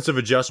offensive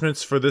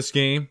adjustments for this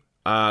game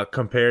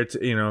compared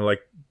to,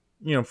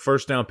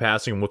 first down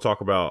passing. We'll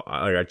talk about,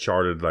 I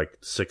charted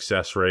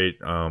success rate,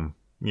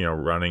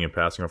 running and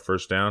passing on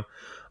first down.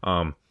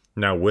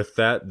 Now with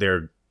that,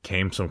 there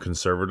came some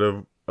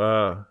conservative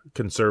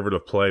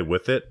play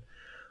with it.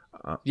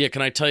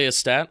 Can I tell you a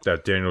stat?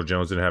 That Daniel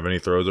Jones didn't have any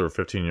throws over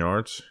 15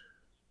 yards.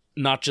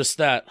 Not just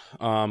that,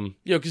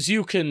 because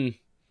you could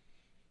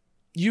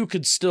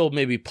still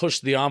maybe push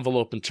the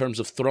envelope in terms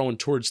of throwing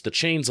towards the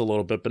chains a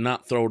little bit, but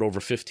not throw it over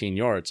 15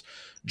 yards.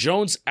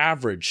 Jones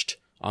averaged,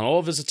 on all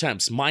of his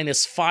attempts,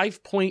 minus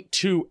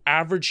 5.2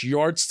 average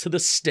yards to the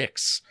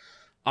sticks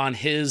on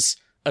his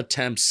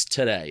attempts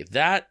today.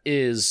 That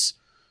is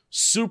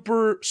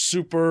super,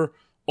 super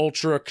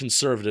ultra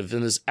conservative.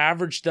 And his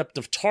average depth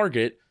of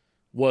target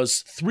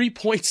was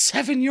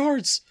 3.7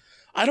 yards.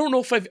 I don't know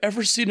if I've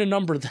ever seen a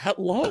number that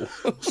low.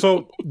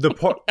 So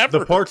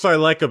the parts I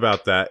like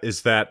about that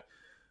is that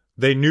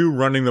they knew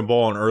running the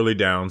ball on early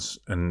downs,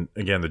 and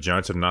again, the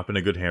Giants have not been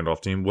a good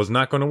handoff team, was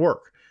not going to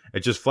work.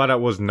 It just flat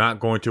out was not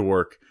going to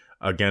work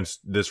against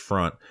this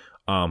front.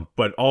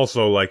 But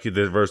also,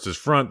 versus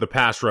front, the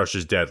pass rush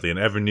is deadly, and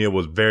Evan Neal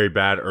was very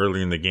bad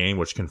early in the game,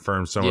 which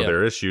confirmed some of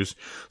their issues.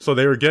 So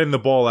they were getting the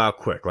ball out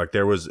quick.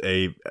 There was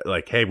hey,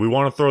 we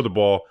want to throw the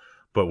ball,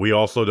 but we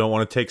also don't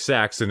want to take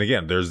sacks. And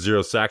again, there's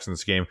 0 sacks in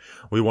this game.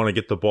 We want to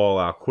get the ball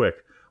out quick,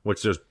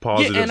 which there's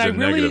positives and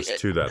negatives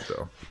to that,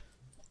 though.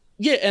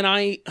 Yeah,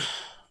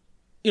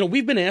 and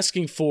we've been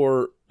asking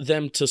for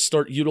them to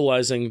start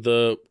utilizing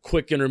the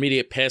quick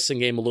intermediate passing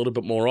game a little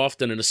bit more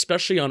often, and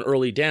especially on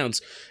early downs.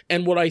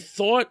 And what I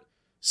thought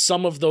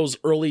some of those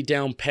early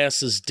down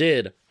passes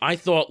did, I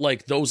thought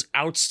those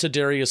outs to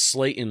Darius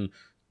Slayton,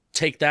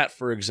 take that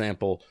for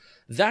example,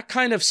 that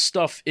kind of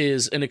stuff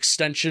is an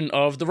extension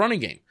of the running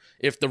game.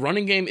 If the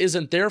running game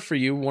isn't there for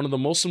you, one of the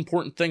most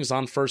important things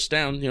on first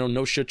down,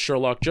 no shit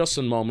Sherlock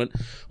Justin moment,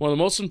 one of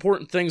the most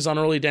important things on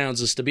early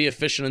downs is to be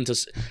efficient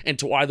and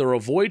to either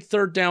avoid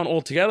third down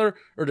altogether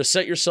or to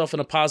set yourself in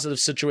a positive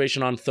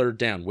situation on third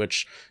down,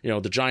 which, the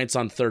Giants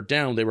on third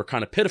down, they were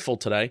kind of pitiful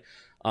today.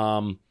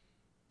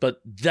 But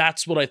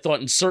that's what I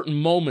thought in certain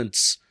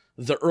moments,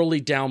 the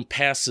early down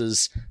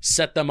passes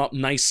set them up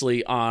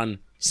nicely on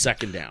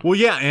second down. Well,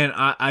 yeah, and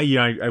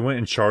I went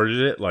and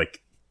charted it,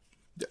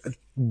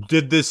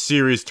 did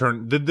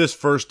this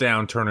first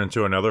down turn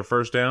into another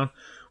first down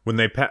when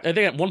they I think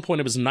at one point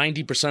it was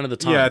 90% of the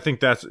time. Yeah, I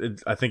think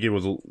it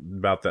was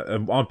about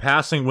that. On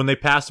passing, when they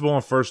passed the ball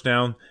on first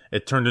down,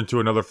 it turned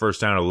into another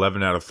first down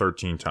 11 out of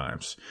 13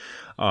 times.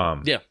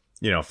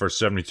 For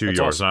 72 yards,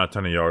 awesome. Not a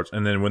ton of yards.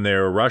 And then when they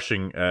were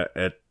rushing,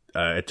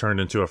 it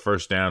turned into a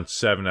first down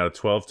 7 out of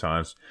 12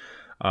 times.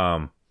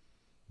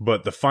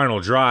 But the final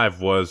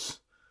drive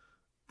was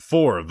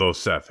 4 of those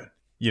 7,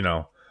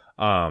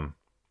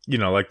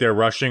 they're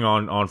rushing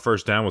on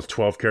first down with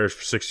 12 carries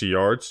for 60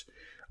 yards.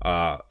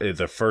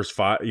 The first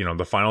 5,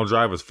 the final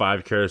drive was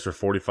 5 carries for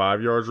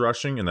 45 yards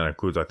rushing, and that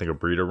includes, I think, a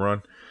Breida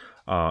run.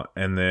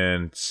 And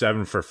then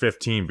 7 for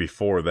 15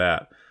 before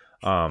that.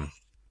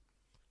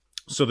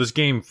 So this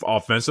game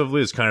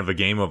offensively is kind of a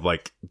game of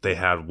like they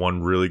had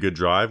one really good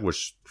drive,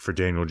 which for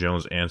Daniel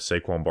Jones and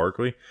Saquon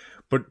Barkley.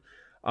 But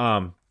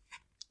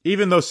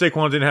even though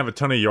Saquon didn't have a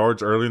ton of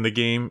yards early in the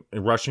game,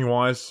 rushing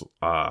wise,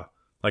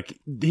 like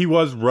he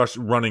was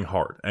running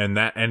hard, and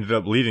that ended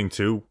up leading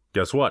to,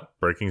 guess what?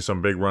 Breaking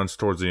some big runs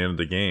towards the end of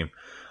the game.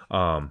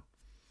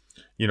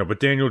 But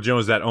Daniel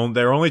Jones,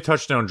 their only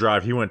touchdown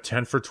drive, he went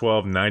 10 for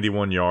 12,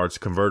 91 yards,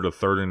 converted a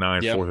 3rd and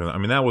 9, 4th and 9. I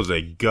mean, that was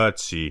a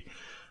gutsy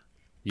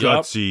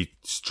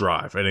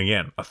drive. And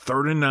again, a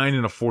 3rd and 9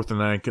 and a 4th and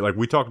 9. Like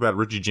we talked about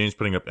Richie James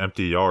putting up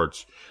empty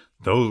yards.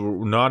 Those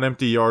were not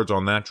empty yards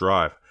on that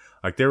drive.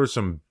 Like there were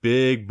some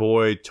big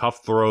boy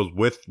tough throws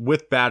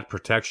with bad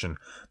protection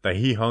that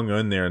he hung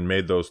in there and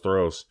made those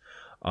throws.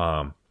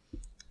 And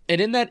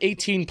in that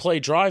 18-play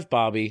drive,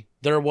 Bobby,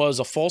 there was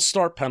a false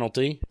start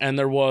penalty and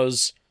there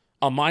was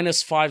a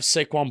 -5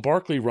 Saquon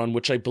Barkley run,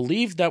 which I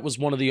believe that was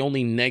one of the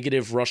only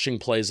negative rushing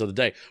plays of the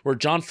day, where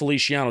John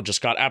Feliciano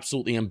just got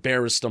absolutely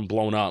embarrassed and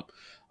blown up.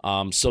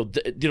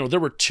 There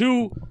were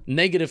 2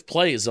 negative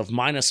plays of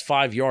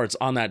 -5 yards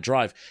on that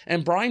drive.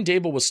 And Brian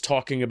Daboll was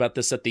talking about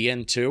this at the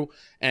end too.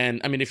 And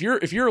I mean, if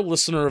you're a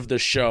listener of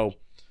this show,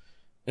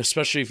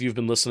 especially if you've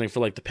been listening for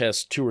like the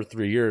past 2 or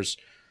 3 years,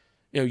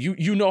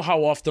 you know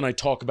how often I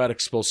talk about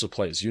explosive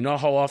plays. You know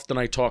how often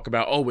I talk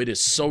about, it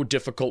is so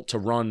difficult to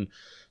run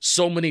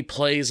so many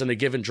plays in a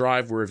given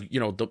drive where,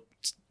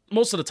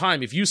 most of the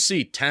time, if you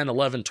see 10,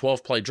 11,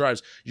 12 play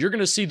drives, you're going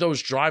to see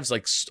those drives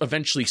like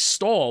eventually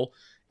stall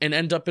and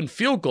end up in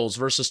field goals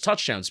versus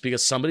touchdowns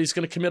because somebody's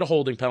going to commit a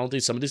holding penalty,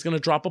 somebody's going to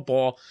drop a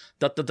ball,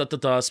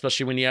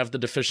 especially when you have the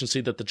deficiency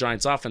that the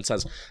Giants offense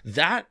has.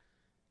 That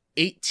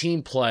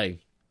 18-play,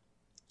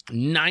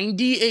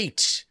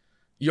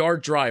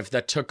 98-yard drive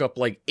that took up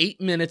like 8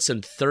 minutes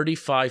and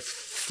 35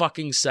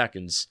 fucking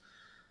seconds,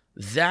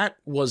 that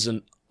was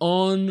an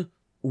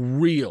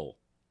unreal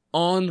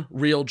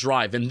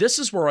drive. And this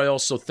is where I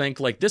also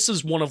think, like, this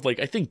is one of, like,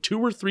 I think 2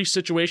 or 3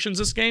 situations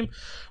this game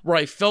where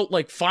I felt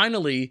like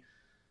finally,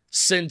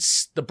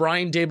 since the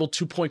Brian Daboll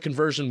 2-point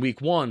conversion week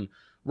 1,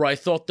 where I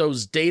thought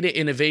those data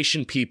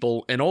innovation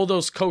people and all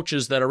those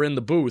coaches that are in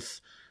the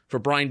booth for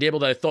Brian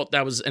Daboll, that I thought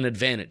that was an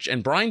advantage.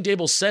 And Brian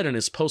Daboll said in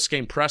his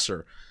post-game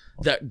presser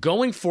that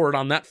going for it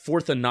on that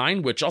 4th and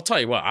 9, which I'll tell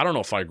you what, I don't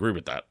know if I agree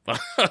with that.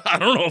 I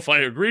don't know if I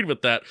agreed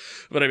with that,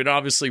 but I mean,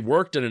 obviously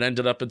worked and it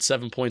ended up at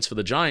 7 points for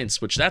the Giants,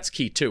 which that's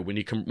key too. When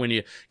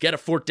you get a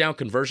 4th down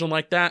conversion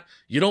like that,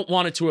 you don't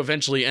want it to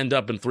eventually end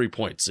up in 3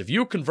 points. If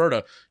you convert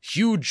a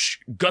huge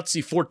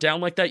gutsy 4th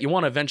down like that, you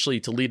want eventually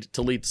to lead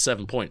to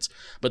 7 points.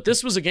 But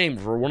this was a game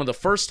for one of the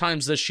first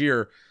times this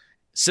year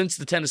since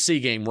the Tennessee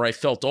game where I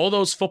felt all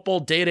those football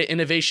data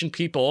innovation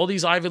people, all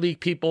these Ivy League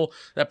people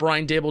that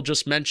Brian Daboll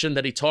just mentioned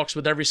that he talks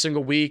with every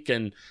single week,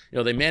 and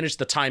they manage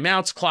the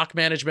timeouts, clock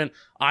management.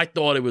 I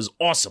thought it was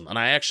awesome, and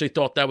I actually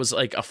thought that was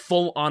like a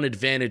full-on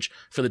advantage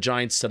for the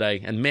Giants today.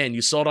 And man,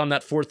 you saw it on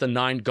that 4th and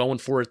 9 going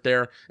for it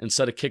there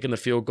instead of kicking the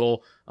field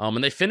goal,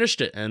 and they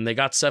finished it, and they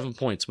got 7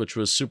 points, which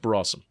was super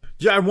awesome.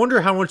 Yeah, I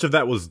wonder how much of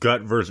that was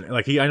gut versus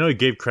I know he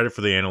gave credit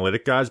for the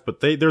analytic guys, but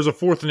there's a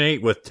 4th and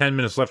 8 with 10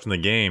 minutes left in the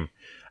game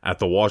at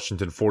the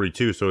Washington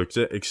 42, so it's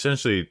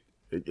essentially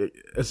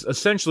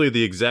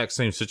the exact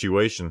same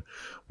situation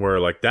where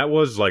like that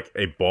was like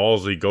a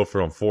ballsy go for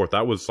it on 4th.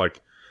 That was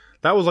like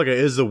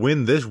is the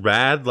win this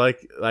bad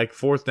like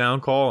 4th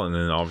down call, and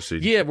then obviously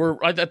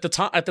at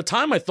the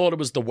time I thought it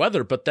was the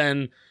weather, but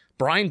then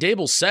Brian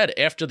Daboll said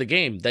after the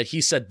game that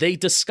he said they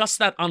discussed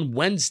that on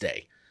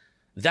Wednesday.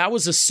 That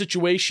was a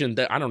situation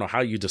that I don't know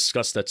how you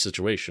discuss that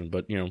situation,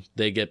 but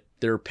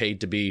they're paid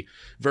to be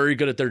very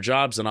good at their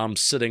jobs, and I'm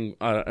sitting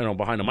behind a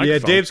microphone. Yeah,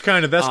 Dave's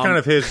kind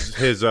of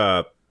his.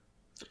 I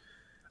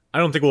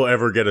don't think we'll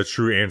ever get a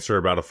true answer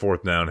about a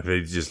 4th down if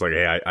he's just like,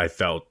 hey, I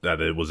felt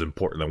that it was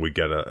important that we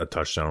get a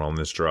touchdown on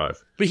this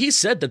drive. But he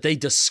said that they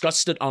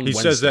discussed it on Wednesday.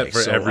 He says that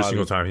for every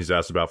single time he's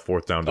asked about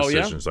 4th down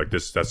decisions. Like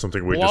this, that's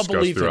something we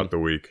discuss throughout the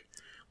week.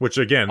 Which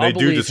again, they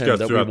do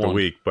discuss throughout the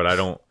week, but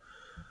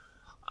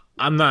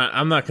I'm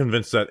not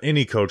convinced that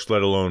any coach,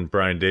 let alone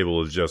Brian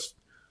Daboll, is just,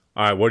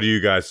 all right, what do you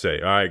guys say?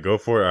 All right, go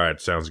for it. All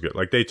right, sounds good.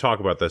 Like they talk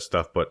about that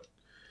stuff, but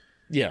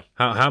yeah,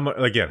 how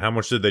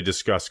much did they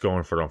discuss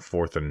going for it on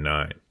 4th and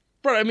 9?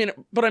 But I mean,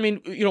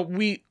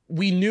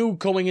 we knew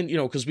going in,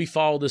 because we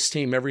follow this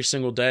team every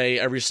single day,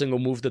 every single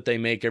move that they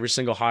make, every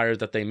single hire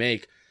that they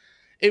make.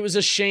 It was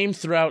a shame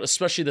throughout,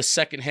 especially the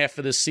second half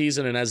of this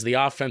season, and as the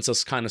offense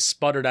has kind of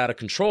sputtered out of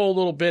control a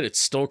little bit, it's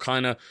still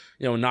kind of,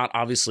 not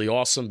obviously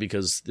awesome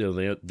because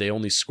they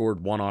only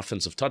scored 1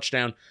 offensive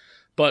touchdown.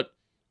 But,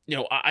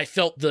 I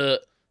felt the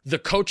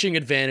coaching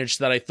advantage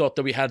that I thought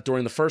that we had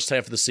during the first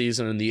half of the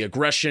season and the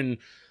aggression,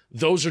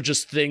 those are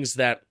just things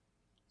that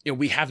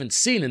we haven't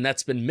seen, and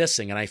that's been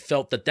missing. And I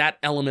felt that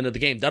element of the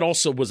game, that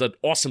also was an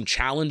awesome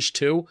challenge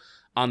too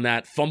on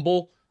that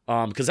fumble.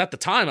 Because at the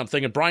time, I'm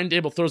thinking Brian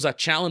Daboll throws that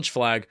challenge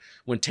flag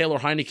when Taylor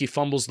Heineke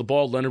fumbles the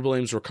ball, Leonard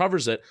Williams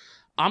recovers it.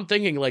 I'm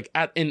thinking like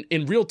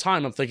in real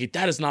time, I'm thinking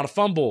that is not a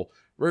fumble.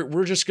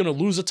 We're just going to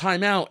lose a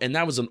timeout. And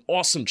that was an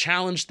awesome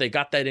challenge. They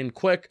got that in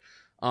quick.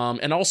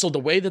 And also the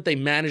way that they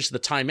managed the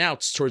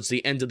timeouts towards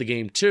the end of the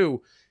game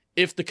too.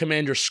 If the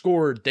Commanders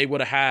scored, they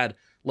would have had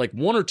like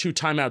 1 or 2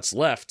 timeouts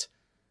left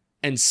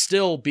and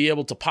still be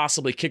able to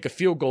possibly kick a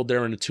field goal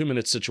there in a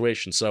 2-minute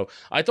situation. So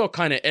I thought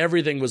kind of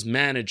everything was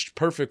managed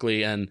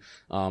perfectly, and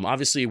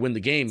obviously you win the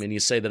game and you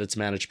say that it's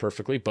managed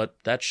perfectly, but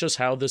that's just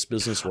how this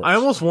business works. I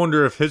almost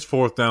wonder if his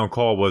 4th down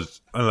call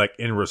was like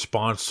in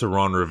response to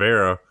Ron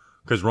Rivera,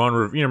 because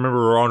remember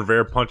Ron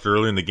Rivera punted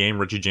early in the game.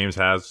 Richie James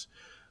has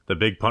the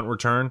big punt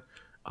return,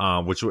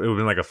 which it would have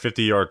been like a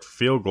 50-yard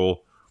field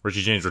goal.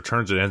 Richie James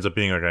returns it, ends up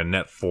being like a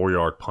net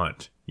 4-yard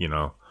punt,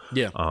 Yeah.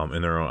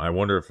 In their own. I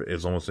wonder if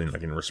it's almost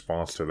like in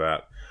response to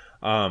that.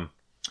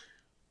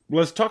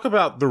 Let's talk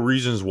about the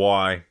reasons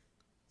why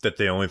that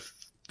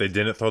they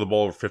didn't throw the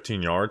ball over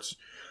 15 yards.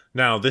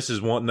 Now, this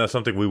is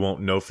something we won't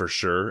know for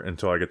sure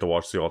until I get to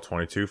watch the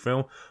All-22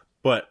 film.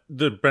 But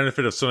the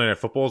benefit of Sunday Night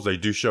Football is they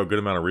do show a good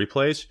amount of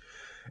replays.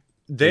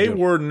 They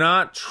were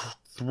not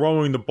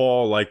throwing the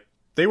ball like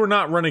they were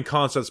not running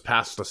concepts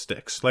past the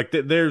sticks. Like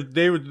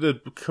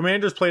the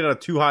Commanders played out of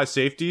 2 high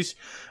safeties,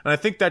 and I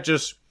think that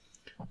just.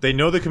 They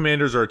know the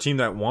Commanders are a team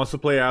that wants to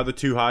play out of the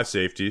 2 high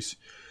safeties.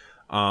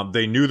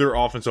 They knew their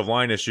offensive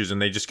line issues, and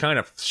they just kind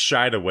of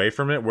shied away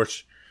from it,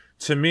 which,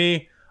 to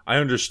me, I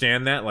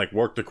understand that, like,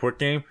 work the quick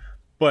game.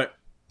 But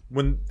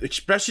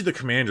especially the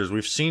Commanders,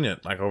 we've seen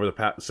it, like, over the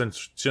past,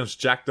 since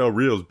Jack Del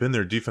Rio has been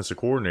their defensive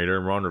coordinator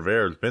and Ron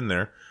Rivera has been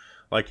there.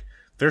 Like,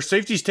 their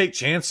safeties take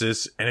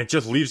chances, and it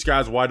just leaves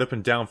guys wide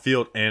open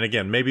downfield. And,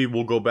 again, maybe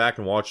we'll go back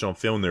and watch it on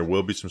film. There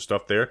will be some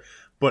stuff there.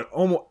 But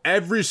almost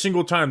every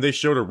single time they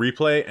showed a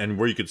replay and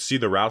where you could see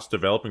the routes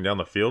developing down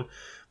the field,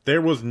 there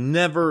was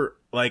never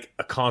like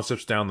a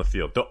concepts down the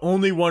field. The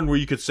only one where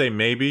you could say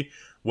maybe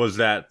was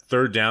that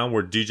 3rd down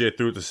where DJ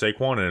threw it to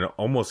Saquon and it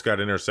almost got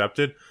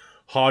intercepted.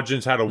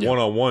 Hodgins had a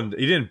one-on-one.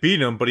 He didn't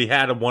beat him, but he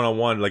had a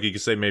one-on-one. Like you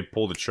could say maybe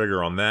pull the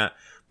trigger on that.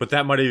 But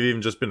that might have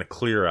even just been a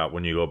clear out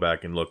when you go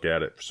back and look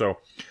at it. So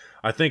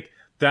I think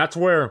that's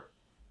where,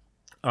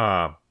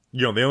 they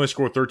only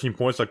scored 13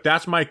 points. Like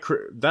that's my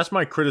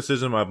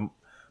criticism of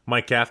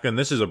Mike Kafka, and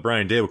this is a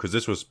Brian Dable because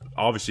this was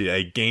obviously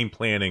a game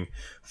planning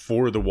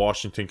for the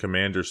Washington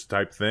Commanders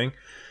type thing,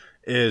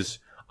 is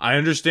I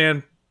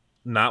understand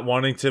not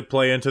wanting to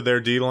play into their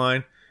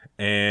D-line,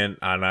 and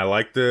I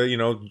like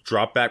the,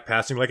 drop back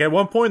passing. Like at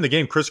one point in the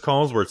game, Chris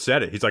Collinsworth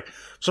said it. He's like,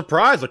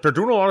 surprised, like they're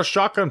doing a lot of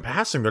shotgun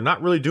passing. They're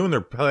not really doing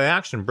their play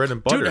action, bread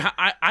and butter. Dude,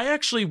 I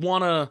actually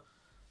want to...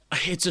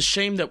 It's a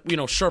shame that,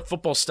 Sharp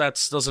Football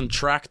Stats doesn't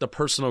track the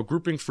personal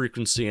grouping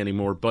frequency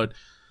anymore, but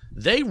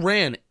they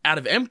ran out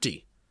of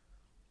empty.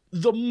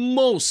 The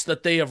most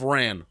that they have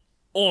ran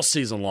all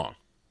season long.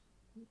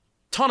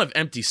 Ton of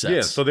empty sets.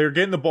 Yeah, so they're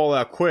getting the ball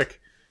out quick,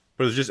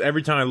 but it's just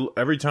every time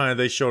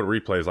they showed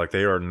replays, like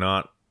they are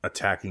not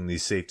attacking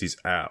these safeties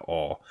at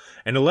all.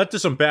 And it led to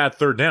some bad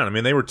 3rd down. I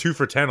mean, they were 2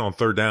 for 10 on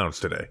 3rd downs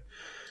today.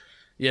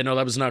 Yeah, no,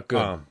 that was not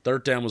good.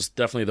 3rd down was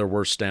definitely their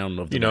worst down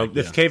of the day.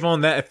 If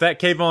that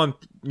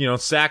Kayvon,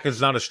 sack is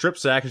not a strip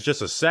sack, it's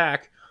just a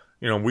sack.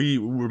 We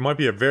might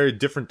be a very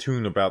different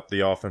tune about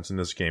the offense in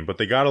this game. But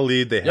they got a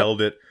lead, they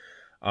held it.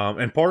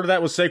 And part of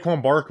that was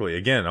Saquon Barkley.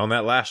 Again, on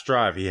that last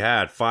drive, he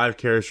had 5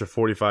 carries for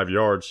 45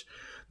 yards,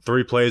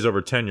 3 plays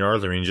over 10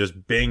 yards. I mean,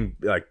 just bang,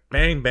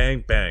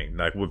 bang, bang,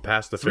 like would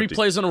pass the 50. 3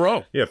 plays in a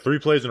row. Yeah, 3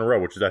 plays in a row,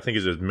 which I think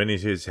is as many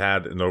as he's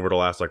had over the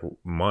last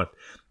month.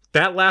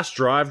 That last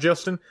drive,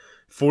 Justin,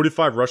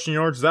 45 rushing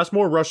yards. That's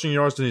more rushing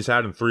yards than he's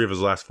had in 3 of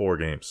his last 4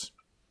 games.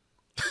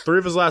 3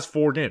 of his last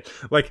 4 games.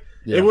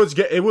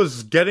 It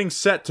was getting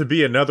set to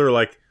be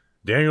another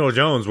Daniel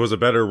Jones was a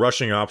better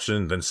rushing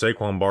option than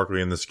Saquon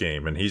Barkley in this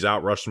game, and he's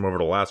outrushed him over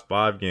the last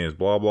 5 games,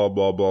 blah, blah,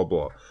 blah, blah,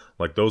 blah.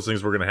 Like, those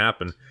things were going to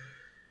happen.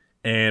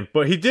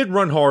 But he did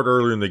run hard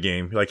earlier in the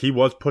game. Like, he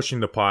was pushing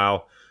the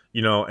pile,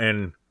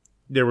 and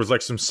there was,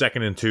 some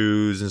 2nd and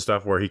 2s and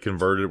stuff where he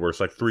converted, where it's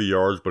 3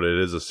 yards, but it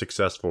is a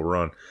successful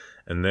run.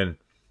 And then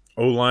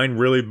O-line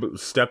really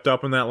stepped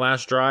up in that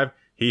last drive.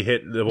 He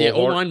hit the ball hard.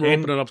 O-line were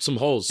opening up some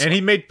holes. And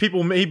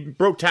he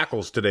broke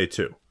tackles today,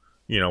 too.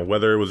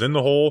 Whether it was in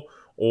the hole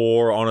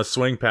or on a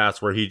swing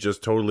pass where he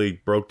just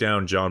totally broke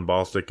down John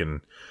Bostic.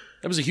 And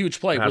that was a huge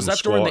play. Was that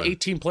during the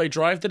 18-play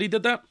drive that he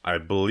did that? I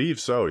believe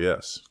so,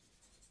 yes.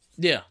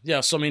 Yeah.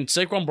 So,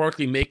 Saquon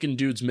Barkley making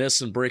dudes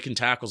miss and breaking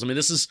tackles.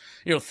 This is,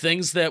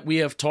 things that we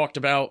have talked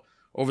about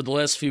over the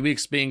last few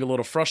weeks being a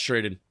little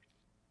frustrated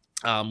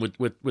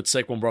with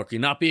Saquon Barkley,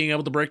 not being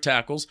able to break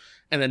tackles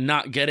and then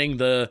not getting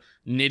the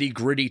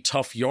nitty-gritty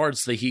tough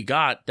yards that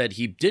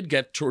he did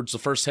get towards the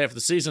first half of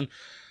the season.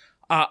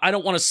 I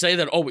don't want to say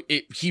that,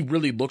 he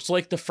really looks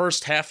like the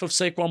first half of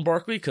Saquon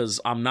Barkley,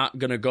 because I'm not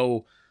going to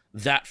go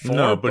that far.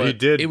 No, but he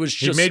did. It was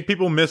just, he made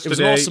people miss today. It was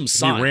an awesome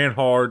sign. He ran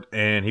hard,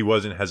 and he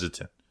wasn't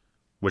hesitant,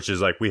 which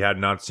is we had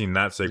not seen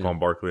that Saquon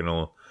Barkley in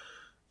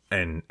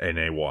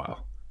a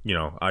while.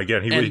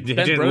 Again, he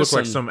didn't look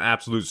like some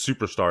absolute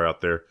superstar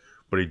out there,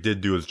 but he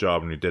did do his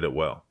job, and he did it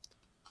well.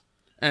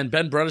 And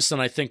Ben Bredeson,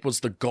 I think, was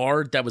the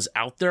guard that was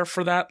out there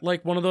for that,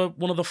 like one of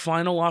the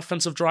final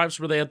offensive drives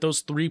where they had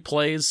those 3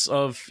 plays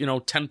of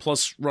 10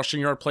 plus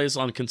rushing yard plays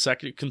on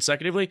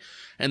consecutively.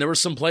 And there were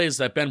some plays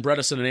that Ben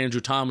Bredeson and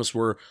Andrew Thomas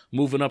were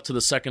moving up to the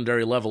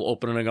secondary level,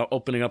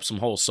 opening up some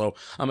holes. So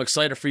I'm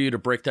excited for you to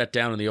break that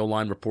down in the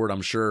O-line report.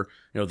 I'm sure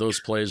those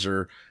plays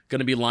are going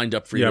to be lined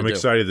up for you. Yeah, I'm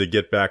excited to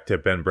get back to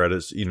Ben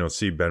Bredeson,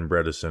 see Ben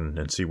Bredeson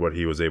and see what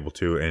he was able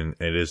to. And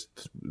it is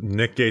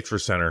Nick Gates for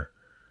center.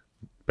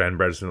 Ben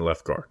Bredeson at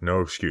left guard. No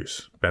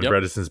excuse. Ben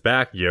Bredeson's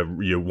back.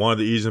 You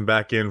wanted to ease him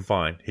back in.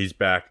 Fine. He's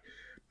back.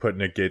 Put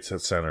Nick Gates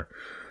at center.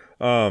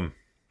 Other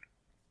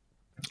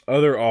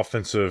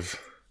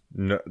offensive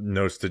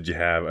notes did you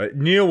have?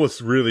 Neal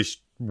was really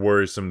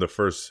worrisome the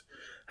first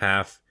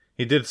half.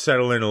 He did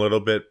settle in a little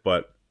bit,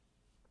 but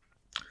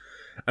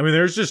I mean,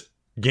 there's just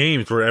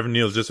games where Evan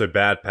Neal's just a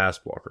bad pass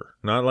blocker.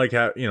 Not like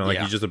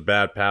he's just a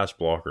bad pass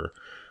blocker.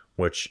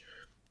 Which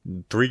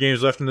 3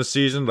 games left in the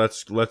season.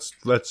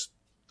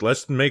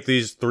 Let's make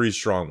these 3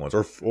 strong ones,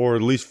 or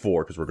at least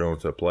 4, because we're going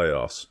to the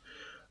playoffs.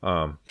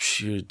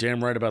 You're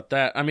damn right about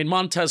that. I mean,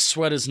 Montez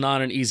Sweat is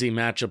not an easy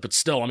matchup, but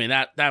still, I mean,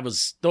 that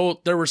was, though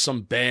there were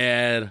some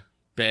bad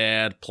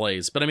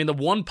plays. But I mean, the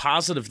one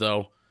positive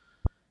though,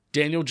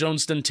 Daniel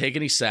Jones didn't take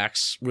any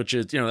sacks, which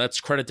is, that's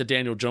credit to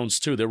Daniel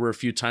Jones too. There were a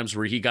few times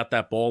where he got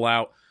that ball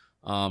out.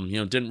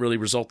 Didn't really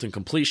result in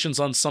completions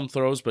on some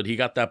throws, but he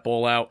got that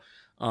ball out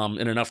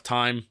in enough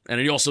time,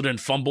 and he also didn't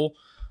fumble.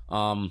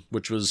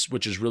 Which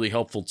is really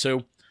helpful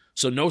too.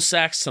 So no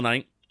sacks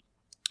tonight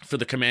for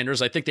the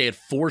Commanders. I think they had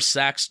 4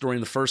 sacks during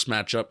the first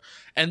matchup,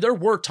 and there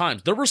were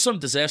some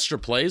disaster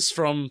plays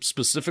from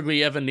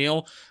specifically Evan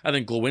Neal. I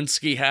think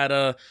Glowinski had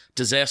a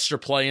disaster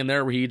play in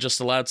there where he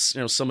just allowed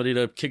somebody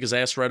to kick his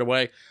ass right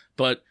away.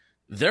 But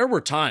there were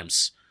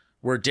times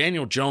where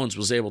Daniel Jones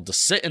was able to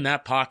sit in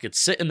that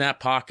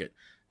pocket,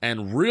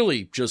 and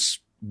really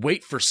just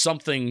wait for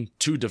something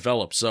to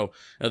develop. So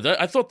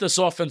I thought this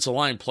offensive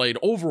line played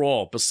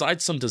overall,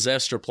 besides some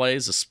disaster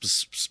plays,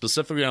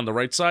 specifically on the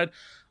right side,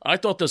 I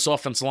thought this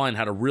offensive line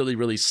had a really,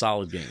 really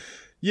solid game.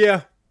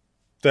 Yeah,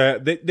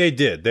 they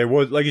did. There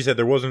was, like you said,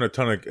 there wasn't a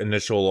ton of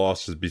initial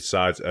losses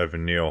besides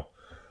Evan Neal.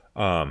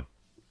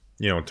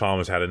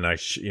 Thomas had a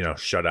nice,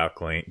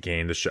 shutout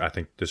game. I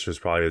think this was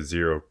probably a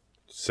 0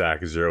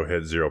 sack, 0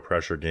 hit, 0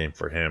 pressure game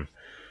for him.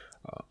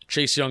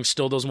 Chase Young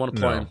still doesn't want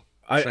to play him.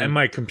 And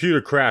my computer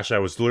crashed. I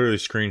was literally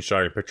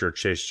screenshotting a picture of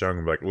Chase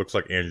Young. Like, looks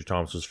like Andrew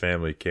Thomas's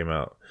family came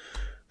out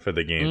for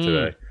the game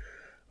today.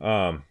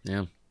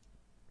 Yeah.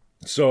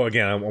 So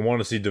again, I want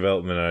to see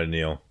development out of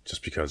Neal,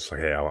 just because,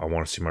 hey, I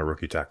want to see my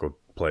rookie tackle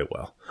play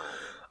well.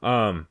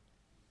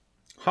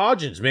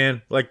 Hodgins,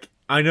 man,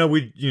 I know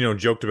we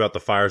joked about the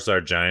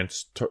Fireside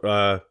Giants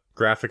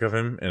graphic of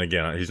him, and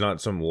again, he's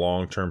not some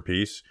long-term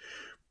piece,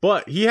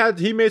 but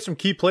he made some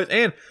key plays,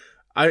 and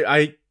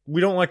we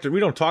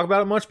don't talk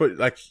about it much,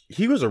 but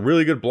he was a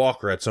really good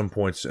blocker at some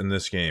points in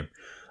this game.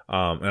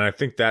 And I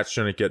think that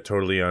shouldn't get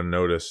totally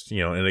unnoticed,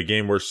 in a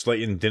game where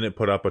Slayton didn't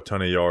put up a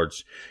ton of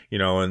yards,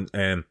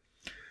 and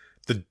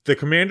the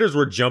Commanders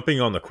were jumping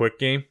on the quick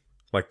game.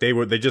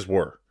 They just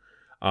were.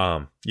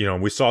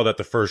 We saw that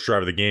the first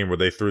drive of the game where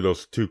they threw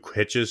those 2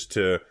 hitches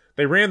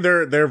they ran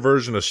their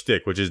version of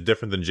stick, which is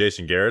different than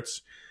Jason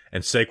Garrett's.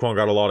 And Saquon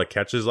got a lot of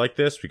catches like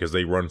this because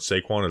they run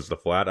Saquon as the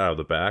flat out of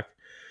the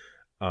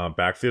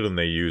backfield, and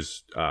they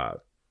use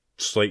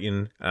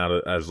Slayton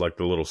as the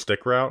little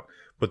stick route.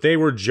 But they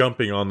were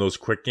jumping on those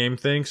quick game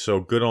things,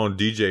 so good on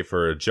DJ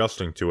for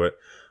adjusting to it.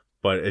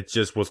 But it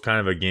just was kind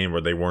of a game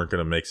where they weren't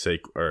going to make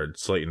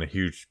Slayton a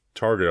huge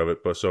target of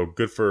it. But so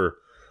good for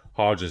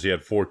Hodgins. He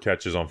had 4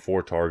 catches on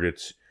 4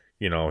 targets.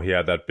 He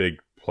had that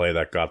big play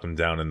that got them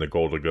down in the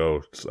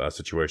goal-to-go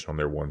situation on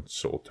their one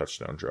sole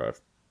touchdown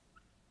drive.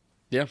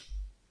 Yeah.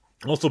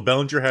 Also,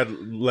 Bellinger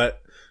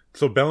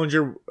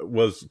Bellinger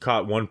was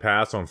caught 1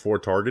 pass on 4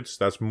 targets.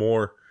 That's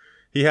more.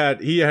 He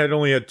had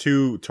only had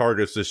 2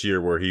 targets this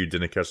year where he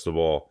didn't catch the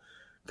ball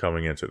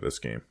coming into this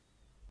game.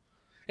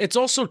 It's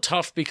also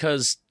tough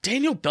because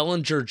Daniel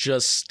Bellinger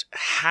just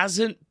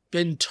hasn't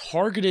been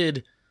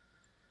targeted.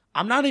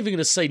 I'm not even going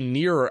to say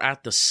near or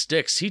at the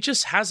sticks. He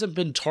just hasn't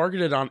been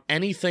targeted on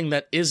anything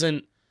that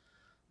isn't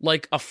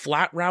like a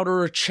flat route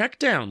or a check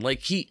down.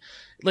 DJ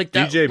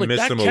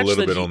missed him a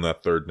little bit on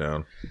that 3rd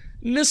down.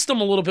 Missed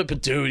him a little bit,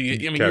 but dude,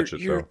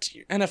 you're it,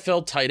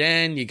 NFL tight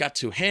end. You got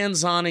 2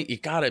 hands on it. You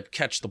got to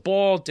catch the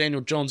ball.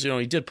 Daniel Jones,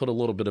 he did put a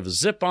little bit of a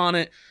zip on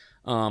it.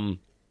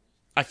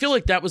 I feel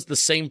like that was the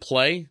same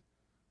play,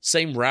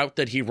 same route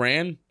that he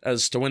ran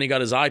as to when he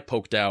got his eye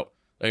poked out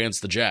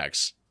against the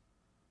Jags,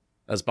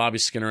 as Bobby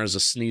Skinner has a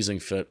sneezing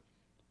fit.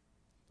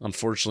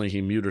 Unfortunately,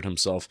 he muted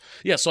himself.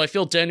 Yeah, so I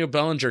feel Daniel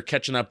Bellinger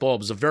catching that ball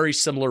was a very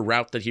similar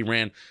route that he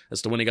ran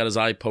as to when he got his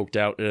eye poked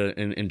out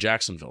in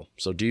Jacksonville.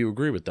 So do you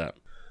agree with that?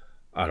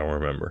 I don't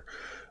remember.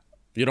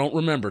 You don't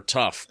remember,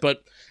 tough.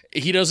 But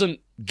he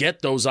doesn't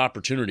get those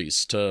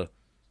opportunities to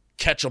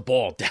catch a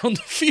ball down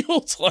the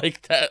field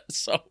like that.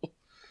 So,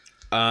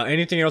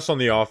 anything else on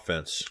the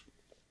offense?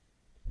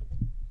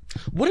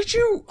 We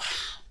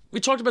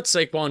talked about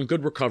Saquon,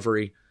 good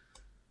recovery.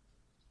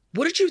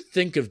 What did you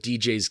think of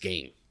DJ's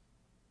game?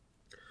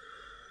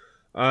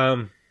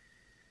 I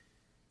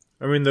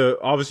mean,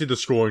 obviously the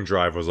scoring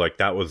drive was like,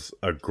 that was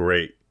a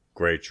great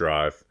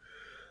drive.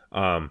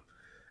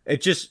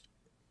 It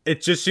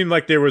just seemed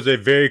like there was a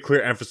very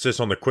clear emphasis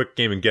on the quick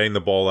game and getting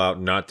the ball out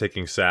and not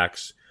taking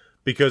sacks,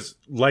 because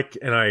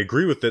and I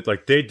agree with it,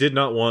 like they did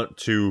not want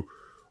to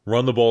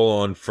run the ball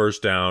on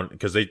first down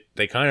because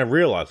they kind of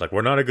realized like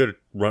we're not a good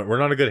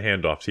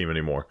handoff team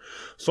anymore.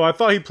 So I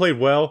thought he played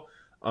well.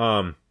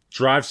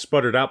 Drive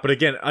sputtered out, but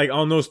again,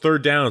 on those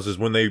third downs is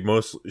when they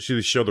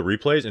mostly show the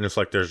replays, and it's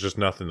like there's just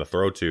nothing to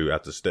throw to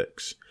at the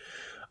sticks.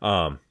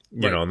 You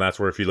know, and that's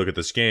where if you look at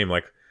this game,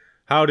 like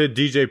how did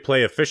DJ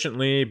play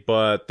efficiently,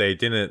 but they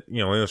didn't, you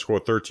know, they only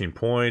scored 13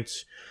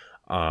 points.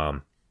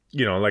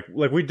 You know, like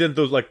we did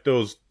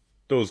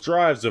those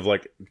drives of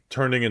like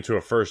turning into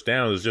a first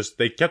down is just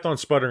they kept on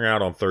sputtering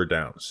out on third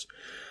downs.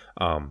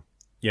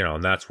 You know,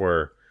 and that's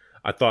where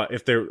I thought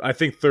I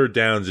think third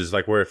downs is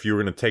like where if you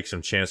were going to take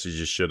some chances,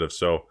 you should have.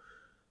 So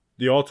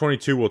the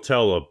All-22 will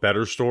tell a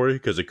better story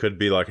because it could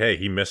be like, hey,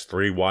 he missed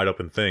 3 wide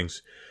open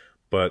things.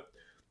 But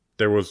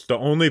there was the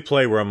only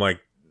play where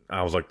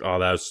I was like, oh,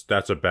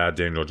 that's a bad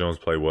Daniel Jones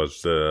play,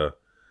 was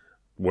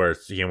where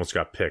he almost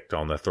got picked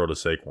on that throw to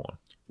Saquon.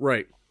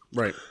 Right.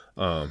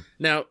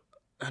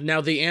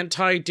 Now the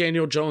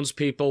anti-Daniel Jones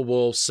people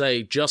will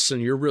say, Justin,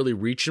 you're really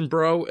reaching,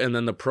 bro. And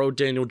then the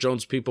pro-Daniel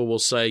Jones people will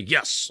say,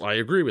 yes, I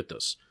agree with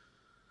this.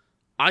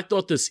 I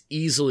thought this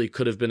easily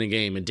could have been a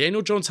game. And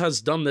Daniel Jones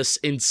has done this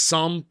in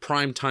some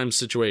primetime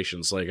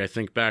situations. Like I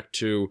think back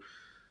to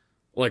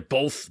like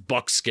both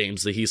Bucs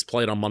games that he's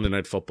played on Monday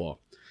Night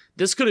Football.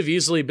 This could have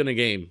easily been a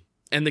game.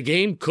 And the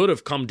game could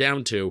have come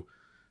down to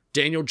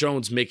Daniel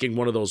Jones making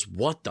one of those,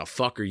 what the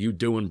fuck are you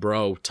doing,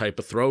 bro, type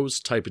of throws,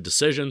 type of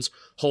decisions,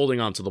 holding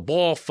onto the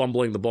ball,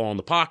 fumbling the ball in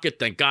the pocket.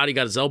 Thank God he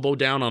got his elbow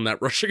down on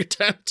that rushing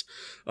attempt.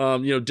 We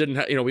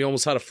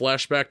almost had a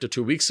flashback to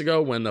 2 weeks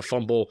ago when the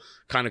fumble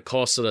kind of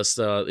costed us,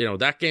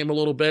 that game a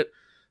little bit.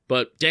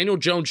 But Daniel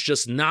Jones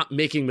just not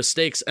making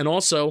mistakes. And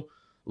also,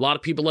 a lot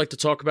of people like to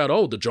talk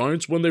about, the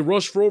Giants, when they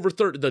rush for over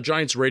 30, the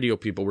Giants radio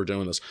people were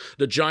doing this.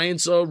 The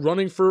Giants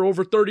running for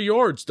over 30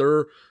 yards.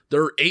 They're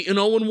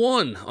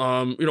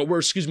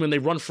 8-0-1. When they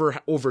run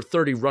for over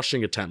 30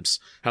 rushing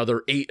attempts, how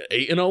they're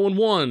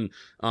 8-0-1.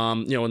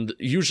 And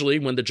usually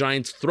when the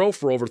Giants throw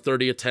for over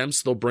 30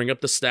 attempts, they'll bring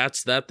up the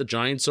stats that the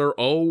Giants are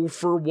 0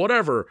 for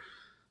whatever.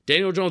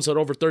 Daniel Jones had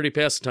over 30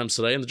 pass attempts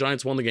today, and the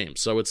Giants won the game.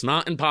 So it's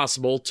not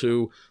impossible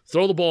to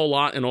throw the ball a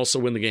lot and also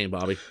win the game,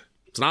 Bobby.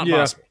 It's not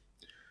impossible.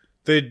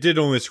 They did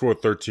only score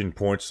 13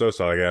 points, though,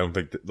 so I don't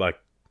think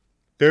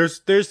there's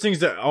things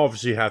that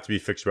obviously have to be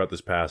fixed about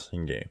this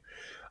passing game,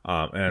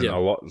 a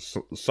lot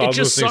some of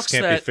those things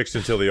can't be fixed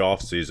until the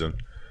offseason.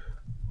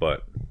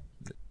 But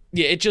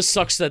yeah, it just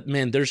sucks that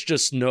there's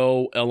just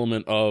no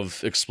element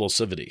of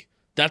explosivity.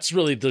 That's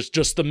really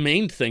just the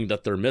main thing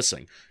that they're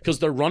missing, because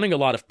they're running a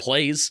lot of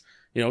plays.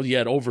 You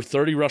had over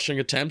 30 rushing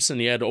attempts,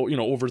 and you had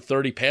over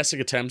 30 passing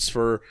attempts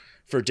for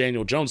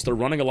Daniel Jones. They're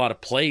running a lot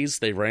of plays.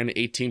 They ran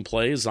 18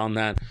 plays on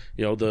that,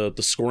 the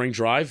scoring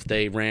drive.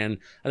 They ran,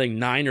 I think,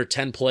 9 or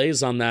 10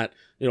 plays on that,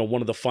 one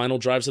of the final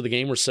drives of the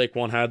game where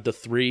Saquon had the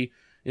 3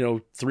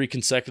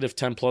 consecutive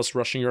 10-plus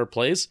rushing yard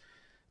plays.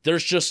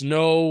 There's just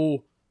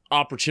no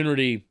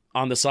opportunity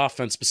on this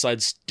offense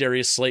besides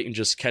Darius Slayton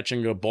just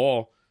catching a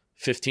ball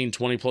 15,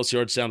 20-plus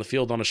yards down the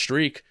field on a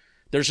streak.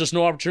 There's just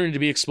no opportunity to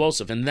be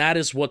explosive, and that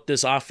is what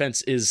this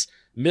offense is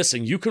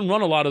missing. You can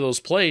run a lot of those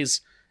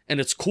plays,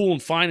 and it's cool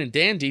and fine and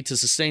dandy to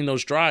sustain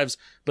those drives,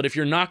 but if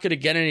you're not going to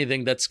get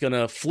anything that's going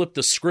to flip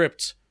the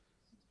script,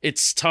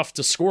 it's tough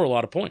to score a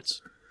lot of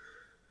points.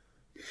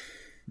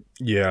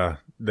 Yeah,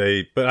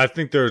 but I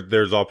think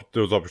those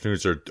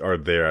opportunities are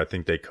there. I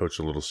think they coach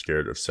a little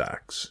scared of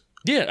sacks.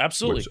 Yeah,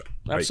 absolutely.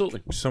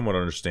 Absolutely. I somewhat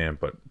understand,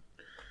 but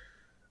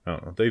I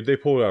don't know. They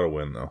pulled out a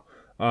win,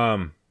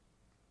 though.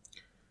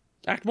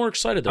 Act more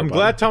excited, though. I'm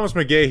glad Thomas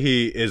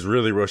McGahee is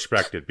really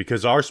respected,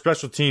 because our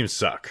special teams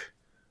suck.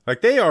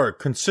 Like, they are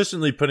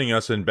consistently putting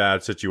us in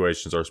bad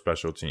situations, our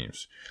special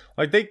teams.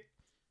 Like,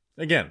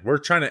 we're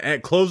trying to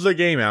close the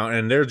game out,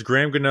 and there's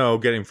Graham Gano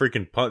getting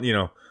freaking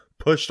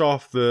pushed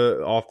off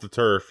the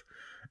turf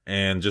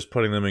and just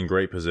putting them in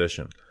great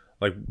position.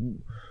 Like,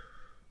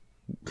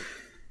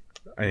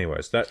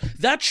 anyways,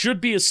 that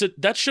should be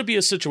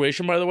a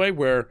situation, by the way,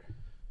 where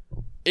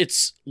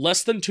it's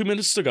less than 2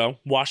 minutes to go.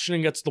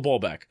 Washington gets the ball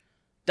back.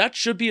 That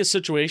should be a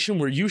situation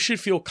where you should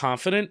feel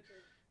confident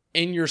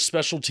in your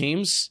special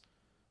teams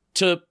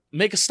to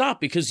make a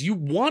stop, because you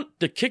want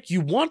the kick, you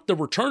want the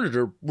returner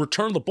to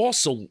return the ball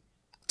so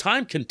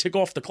time can tick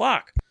off the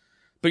clock.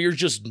 But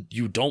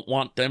you don't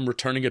want them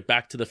returning it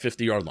back to the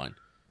 50-yard line.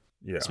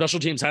 Yeah. Special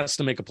teams has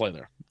to make a play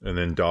there. And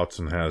then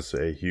Dotson has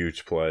a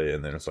huge play,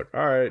 and then it's like,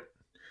 all right.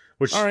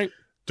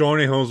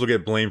 Darnay Holmes will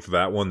get blamed for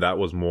that one. That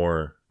was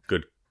more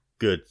good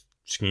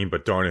scheme,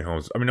 but Darnay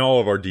Holmes, all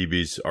of our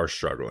DBs are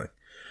struggling.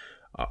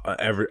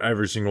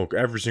 every single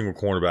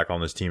cornerback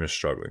on this team is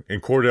struggling.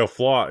 And Cordell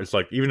Flott, it's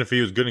like, even if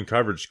he was good in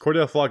coverage,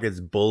 Cordell Flott gets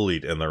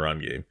bullied in the run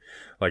game,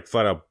 like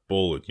flat out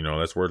bullied. You know,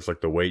 that's where it's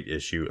like the weight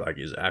issue, like,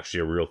 is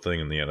actually a real thing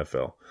in the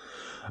NFL.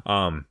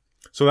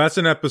 So that's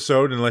an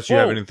episode. Unless you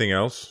have anything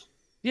else.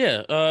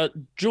 Yeah,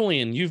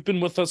 Julian, you've been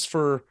with us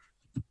for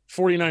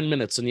 49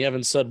 minutes and you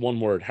haven't said one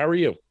word. How are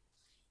you?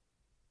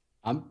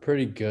 I'm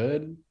pretty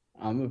good.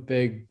 I'm a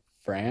big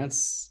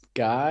France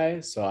guy,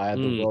 so I had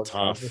the World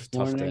Cup this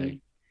morning, day.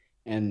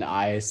 And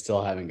I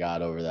still haven't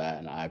got over that,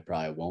 and I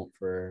probably won't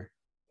for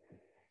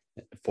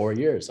 4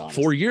 years.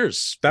 Honestly. 4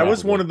 years. That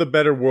was one of the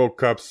better World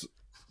Cups.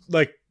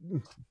 Like,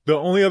 the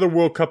only other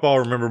World Cup I'll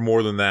remember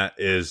more than that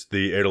is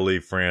the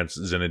Italy-France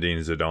Zinedine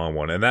Zidane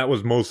one, and that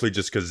was mostly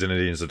just because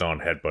Zinedine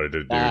Zidane headbutted a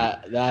dude.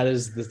 That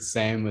is the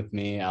same with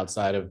me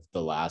outside of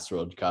the last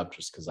World Cup,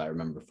 just because I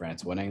remember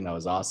France winning. That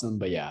was awesome.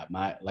 But yeah,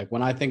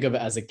 when I think of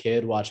it as a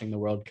kid watching the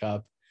World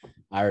Cup,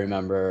 I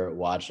remember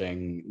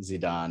watching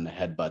Zidane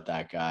headbutt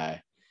that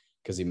guy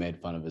because he made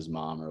fun of his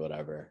mom or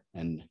whatever.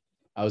 And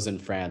I was in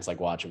France,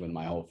 like, watching with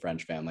my whole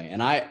French family,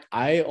 and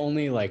I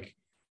only like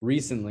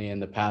recently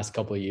in the past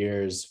couple of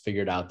years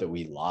figured out that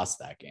we lost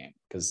that game,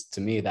 because to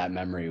me that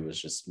memory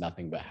was just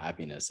nothing but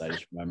happiness. I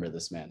just remember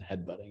this man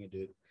headbutting a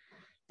dude.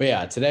 But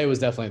yeah, today was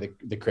definitely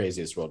the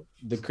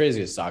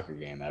craziest soccer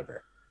game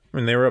ever. I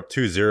mean, they were up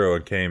 2-0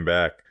 and came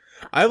back.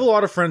 I have a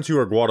lot of friends who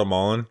are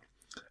Guatemalan,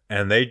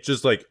 and they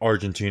just like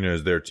Argentina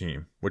is their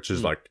team, which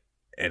is like,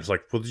 and it's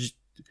like, well,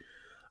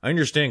 I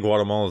understand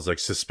Guatemala is like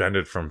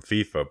suspended from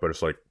FIFA, but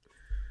it's like,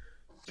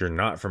 you're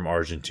not from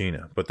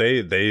Argentina, but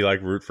they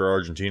like root for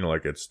Argentina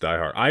like it's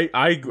diehard.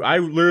 I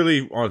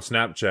literally on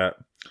Snapchat,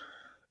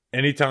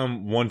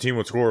 anytime one team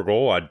would score a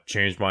goal, I'd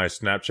change my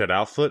Snapchat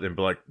outfit and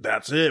be like,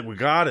 "That's it, we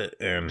got it."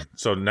 And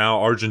so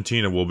now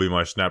Argentina will be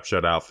my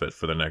Snapchat outfit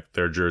for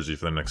their jersey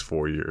for the next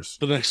 4 years.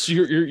 The next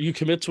you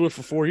commit to it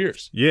for 4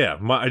 years. Yeah,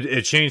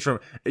 it changed from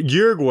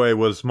Uruguay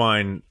was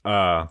mine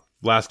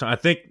last time.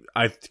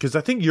 I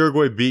think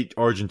Uruguay beat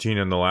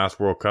Argentina in the last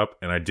World Cup,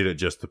 and I did it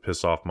just to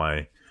piss off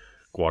my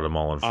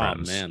Guatemalan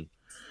friends. Oh man!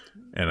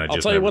 And I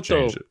just never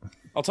changed it.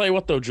 I'll tell you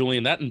what though,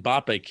 Julian, that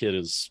Mbappe kid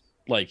is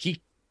like,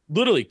 he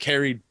literally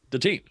carried the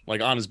team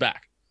like on his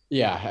back.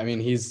 Yeah, I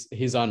mean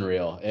he's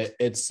unreal.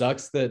 It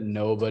sucks that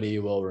nobody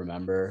will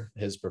remember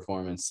his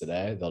performance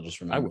today. They'll just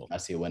remember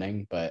Messi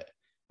winning. But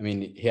I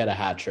mean, he had a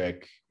hat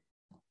trick.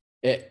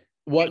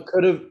 What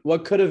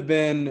could have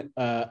been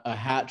a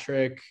hat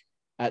trick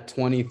at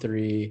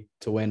 23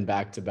 to win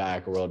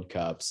back-to-back World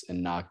Cups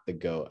and knock the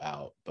GOAT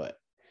out, but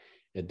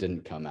it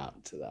didn't come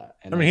out to that.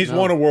 And I mean, he's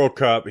won a World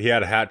Cup. He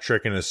had a hat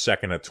trick in his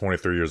second at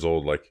 23 years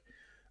old. Like,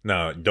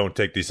 no, don't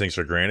take these things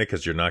for granted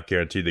because you're not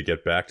guaranteed to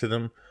get back to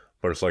them.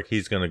 But it's like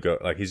he's gonna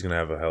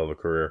have a hell of a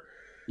career.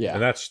 Yeah,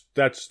 and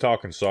that's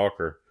talking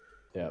soccer.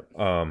 Yeah,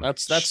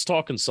 that's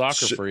talking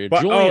soccer for you.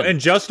 But, Julian. and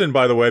Justin,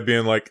 by the way,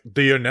 being like,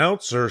 the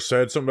announcer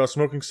said something about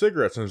smoking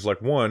cigarettes, and it's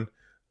like, one,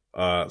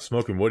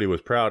 Smoking Woody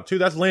was proud. Two,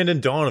 that's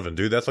Landon Donovan,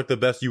 dude. That's like the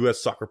best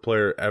U.S. soccer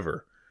player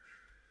ever.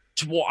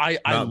 Well, I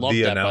love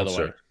that, announcer.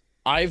 By the way.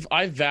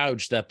 I've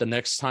vouched that the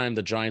next time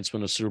the Giants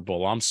win a Super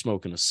Bowl, I'm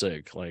smoking a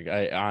cig. Like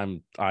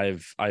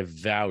I've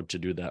vowed to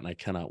do that, and I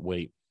cannot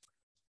wait.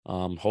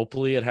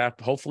 Hopefully it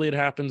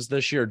happens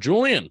this year.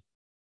 Julian,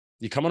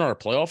 you coming to our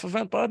playoff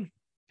event, bud?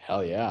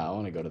 Hell yeah, I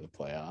want to go to the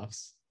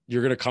playoffs.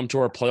 You're gonna come to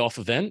our playoff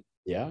event?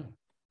 Yeah,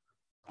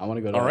 I want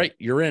to go to. All right,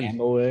 you're in.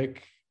 Candlewick,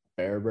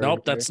 Bearburg.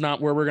 Nope, that's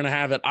not where we're gonna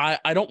have it.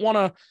 I don't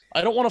want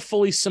to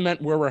fully cement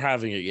where we're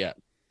having it yet.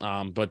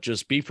 But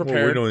just be prepared.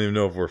 Well, we don't even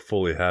know if we're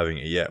fully having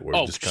it yet. We're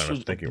just kind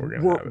of thinking we're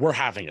have it. We're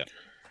having it.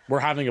 We're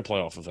having a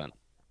playoff event.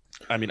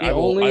 I mean, I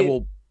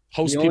will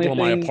host people in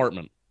my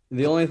apartment.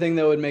 The only thing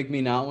that would make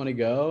me not want to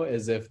go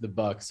is if the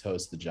Bucks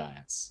host the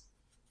Giants.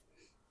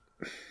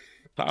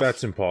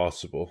 That's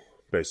impossible,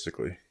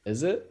 basically.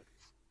 Is it?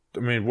 I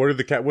mean,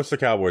 what's the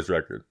Cowboys'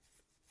 record?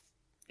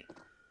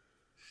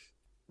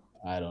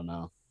 I don't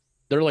know.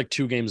 They're like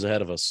 2 games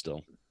ahead of us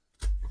still.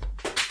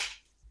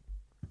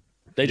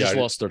 They just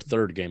lost their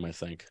 3rd game, I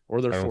think,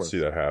 or their 4th. I don't see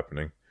that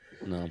happening.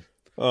 No.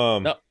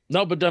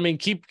 No, but I mean,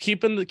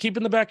 keep in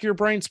the back of your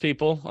brains,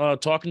 people.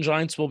 Talking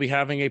Giants will be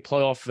having a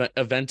playoff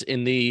event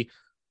in the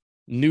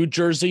New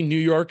Jersey, New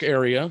York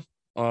area.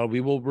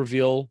 We will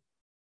reveal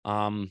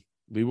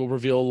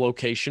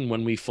location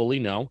when we fully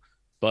know.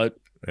 But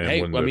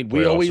hey, I mean,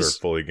 we always are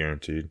fully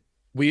guaranteed.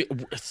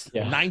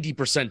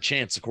 90%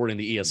 chance according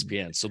to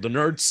ESPN. So the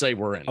nerds say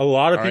we're in. A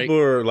lot of people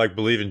are like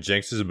believe in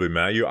jinxes and be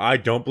mad at you. I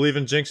don't believe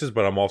in jinxes,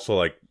 but I'm also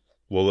like,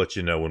 we'll let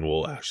you know when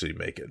we'll actually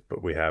make it.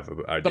 But we have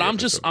an idea.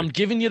 But I'm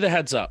giving you the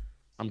heads up.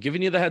 I'm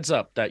giving you the heads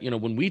up that,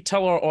 when we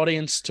tell our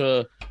audience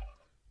to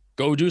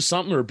go do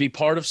something or be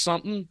part of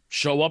something,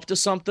 show up to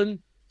something,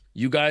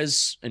 you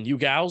guys and you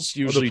gals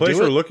usually the place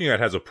do we're it. looking at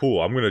has a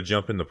pool. I'm going to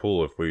jump in the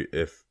pool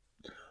if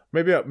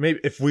maybe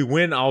if we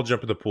win, I'll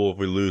jump in the pool. If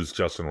we lose,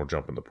 Justin will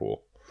jump in the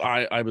pool.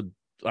 I would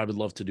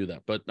love to do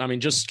that. But I mean,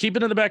 just keep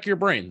it in the back of your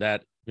brain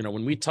that,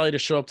 when we tell you to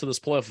show up to this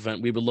playoff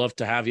event, we would love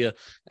to have you.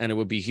 And it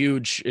would be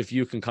huge if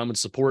you can come and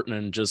support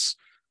and just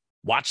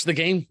watch the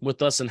game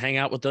with us and hang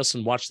out with us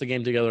and watch the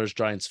game together as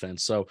Giants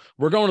fans. So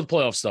we're going to the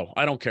playoffs, though.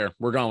 I don't care.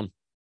 We're going.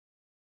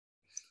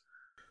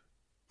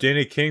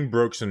 Danny King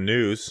broke some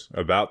news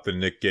about the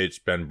Nick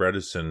Gates-Ben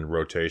Bredeson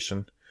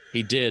rotation.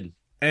 He did.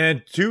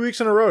 And 2 weeks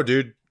in a row,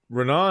 dude,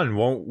 Renan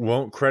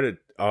won't credit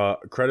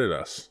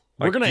us.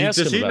 We're going to ask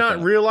him about that. Does he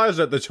not realize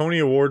that the Tony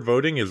Award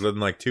voting is in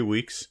like 2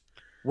 weeks?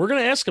 We're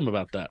going to ask him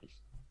about that.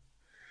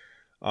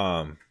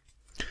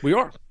 We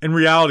are. In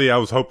reality, I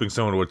was hoping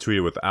someone would tweet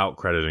it without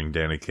crediting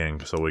Danny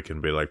King, so we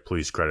can be like,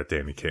 "Please credit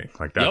Danny King."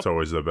 Like that's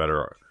always the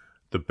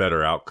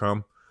better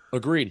outcome.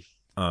 Agreed.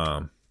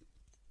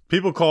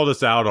 People called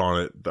us out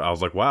on it. I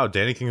was like, "Wow,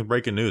 Danny King is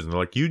breaking news," and they're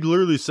like, "You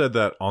literally said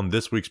that on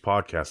this week's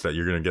podcast that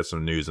you're going to get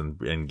some news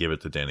and give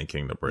it to Danny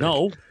King to break."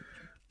 No,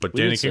 but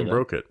Danny King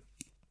broke it.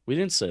 We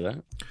didn't say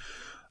that.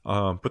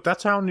 But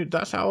that's how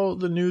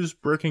the news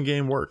breaking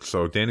game works.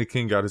 So Danny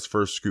King got his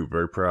first scoop.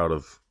 Very proud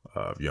of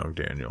young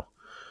Daniel.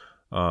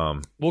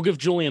 We'll give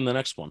Julian the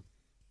next one.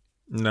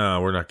 No,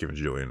 we're not giving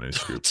Julian any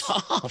scoops.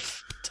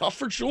 Tough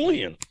for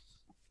Julian.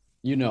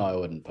 You know I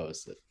wouldn't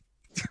post it.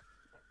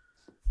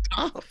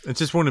 Tough. It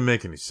just wouldn't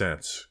make any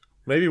sense.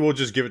 Maybe we'll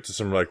just give it to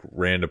some like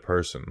random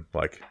person,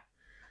 like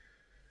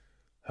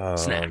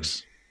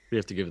snacks. We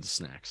have to give it to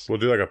snacks. We'll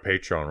do like a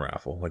Patreon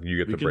raffle. Like you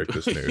get to break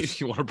this news.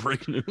 You want to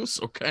break news?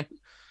 Okay.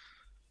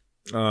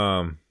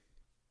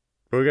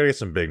 But we gotta get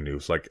some big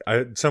news. Like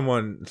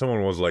someone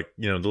was like,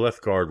 the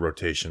left guard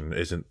rotation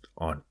isn't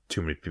on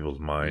too many people's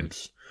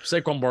minds.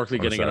 Saquon Barkley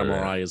getting an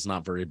MRI is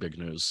not very big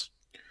news.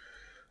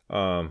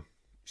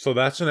 So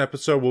that's an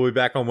episode. We'll be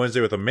back on Wednesday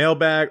with a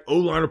mailbag,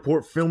 O-line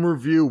report, film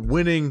review,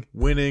 winning.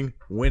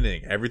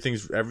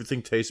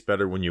 Everything tastes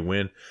better when you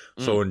win.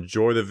 So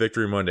enjoy the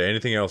Victory Monday.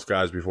 Anything else,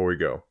 guys, before we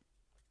go?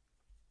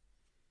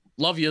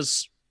 Love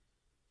yous.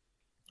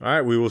 All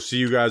right, we will see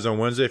you guys on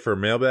Wednesday for a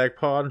mailbag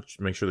pod.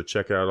 Make sure to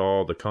check out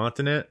all the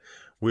content.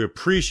 We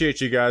appreciate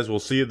you guys. We'll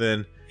see you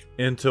then.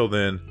 Until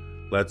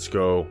then, let's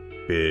go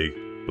Big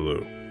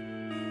Blue.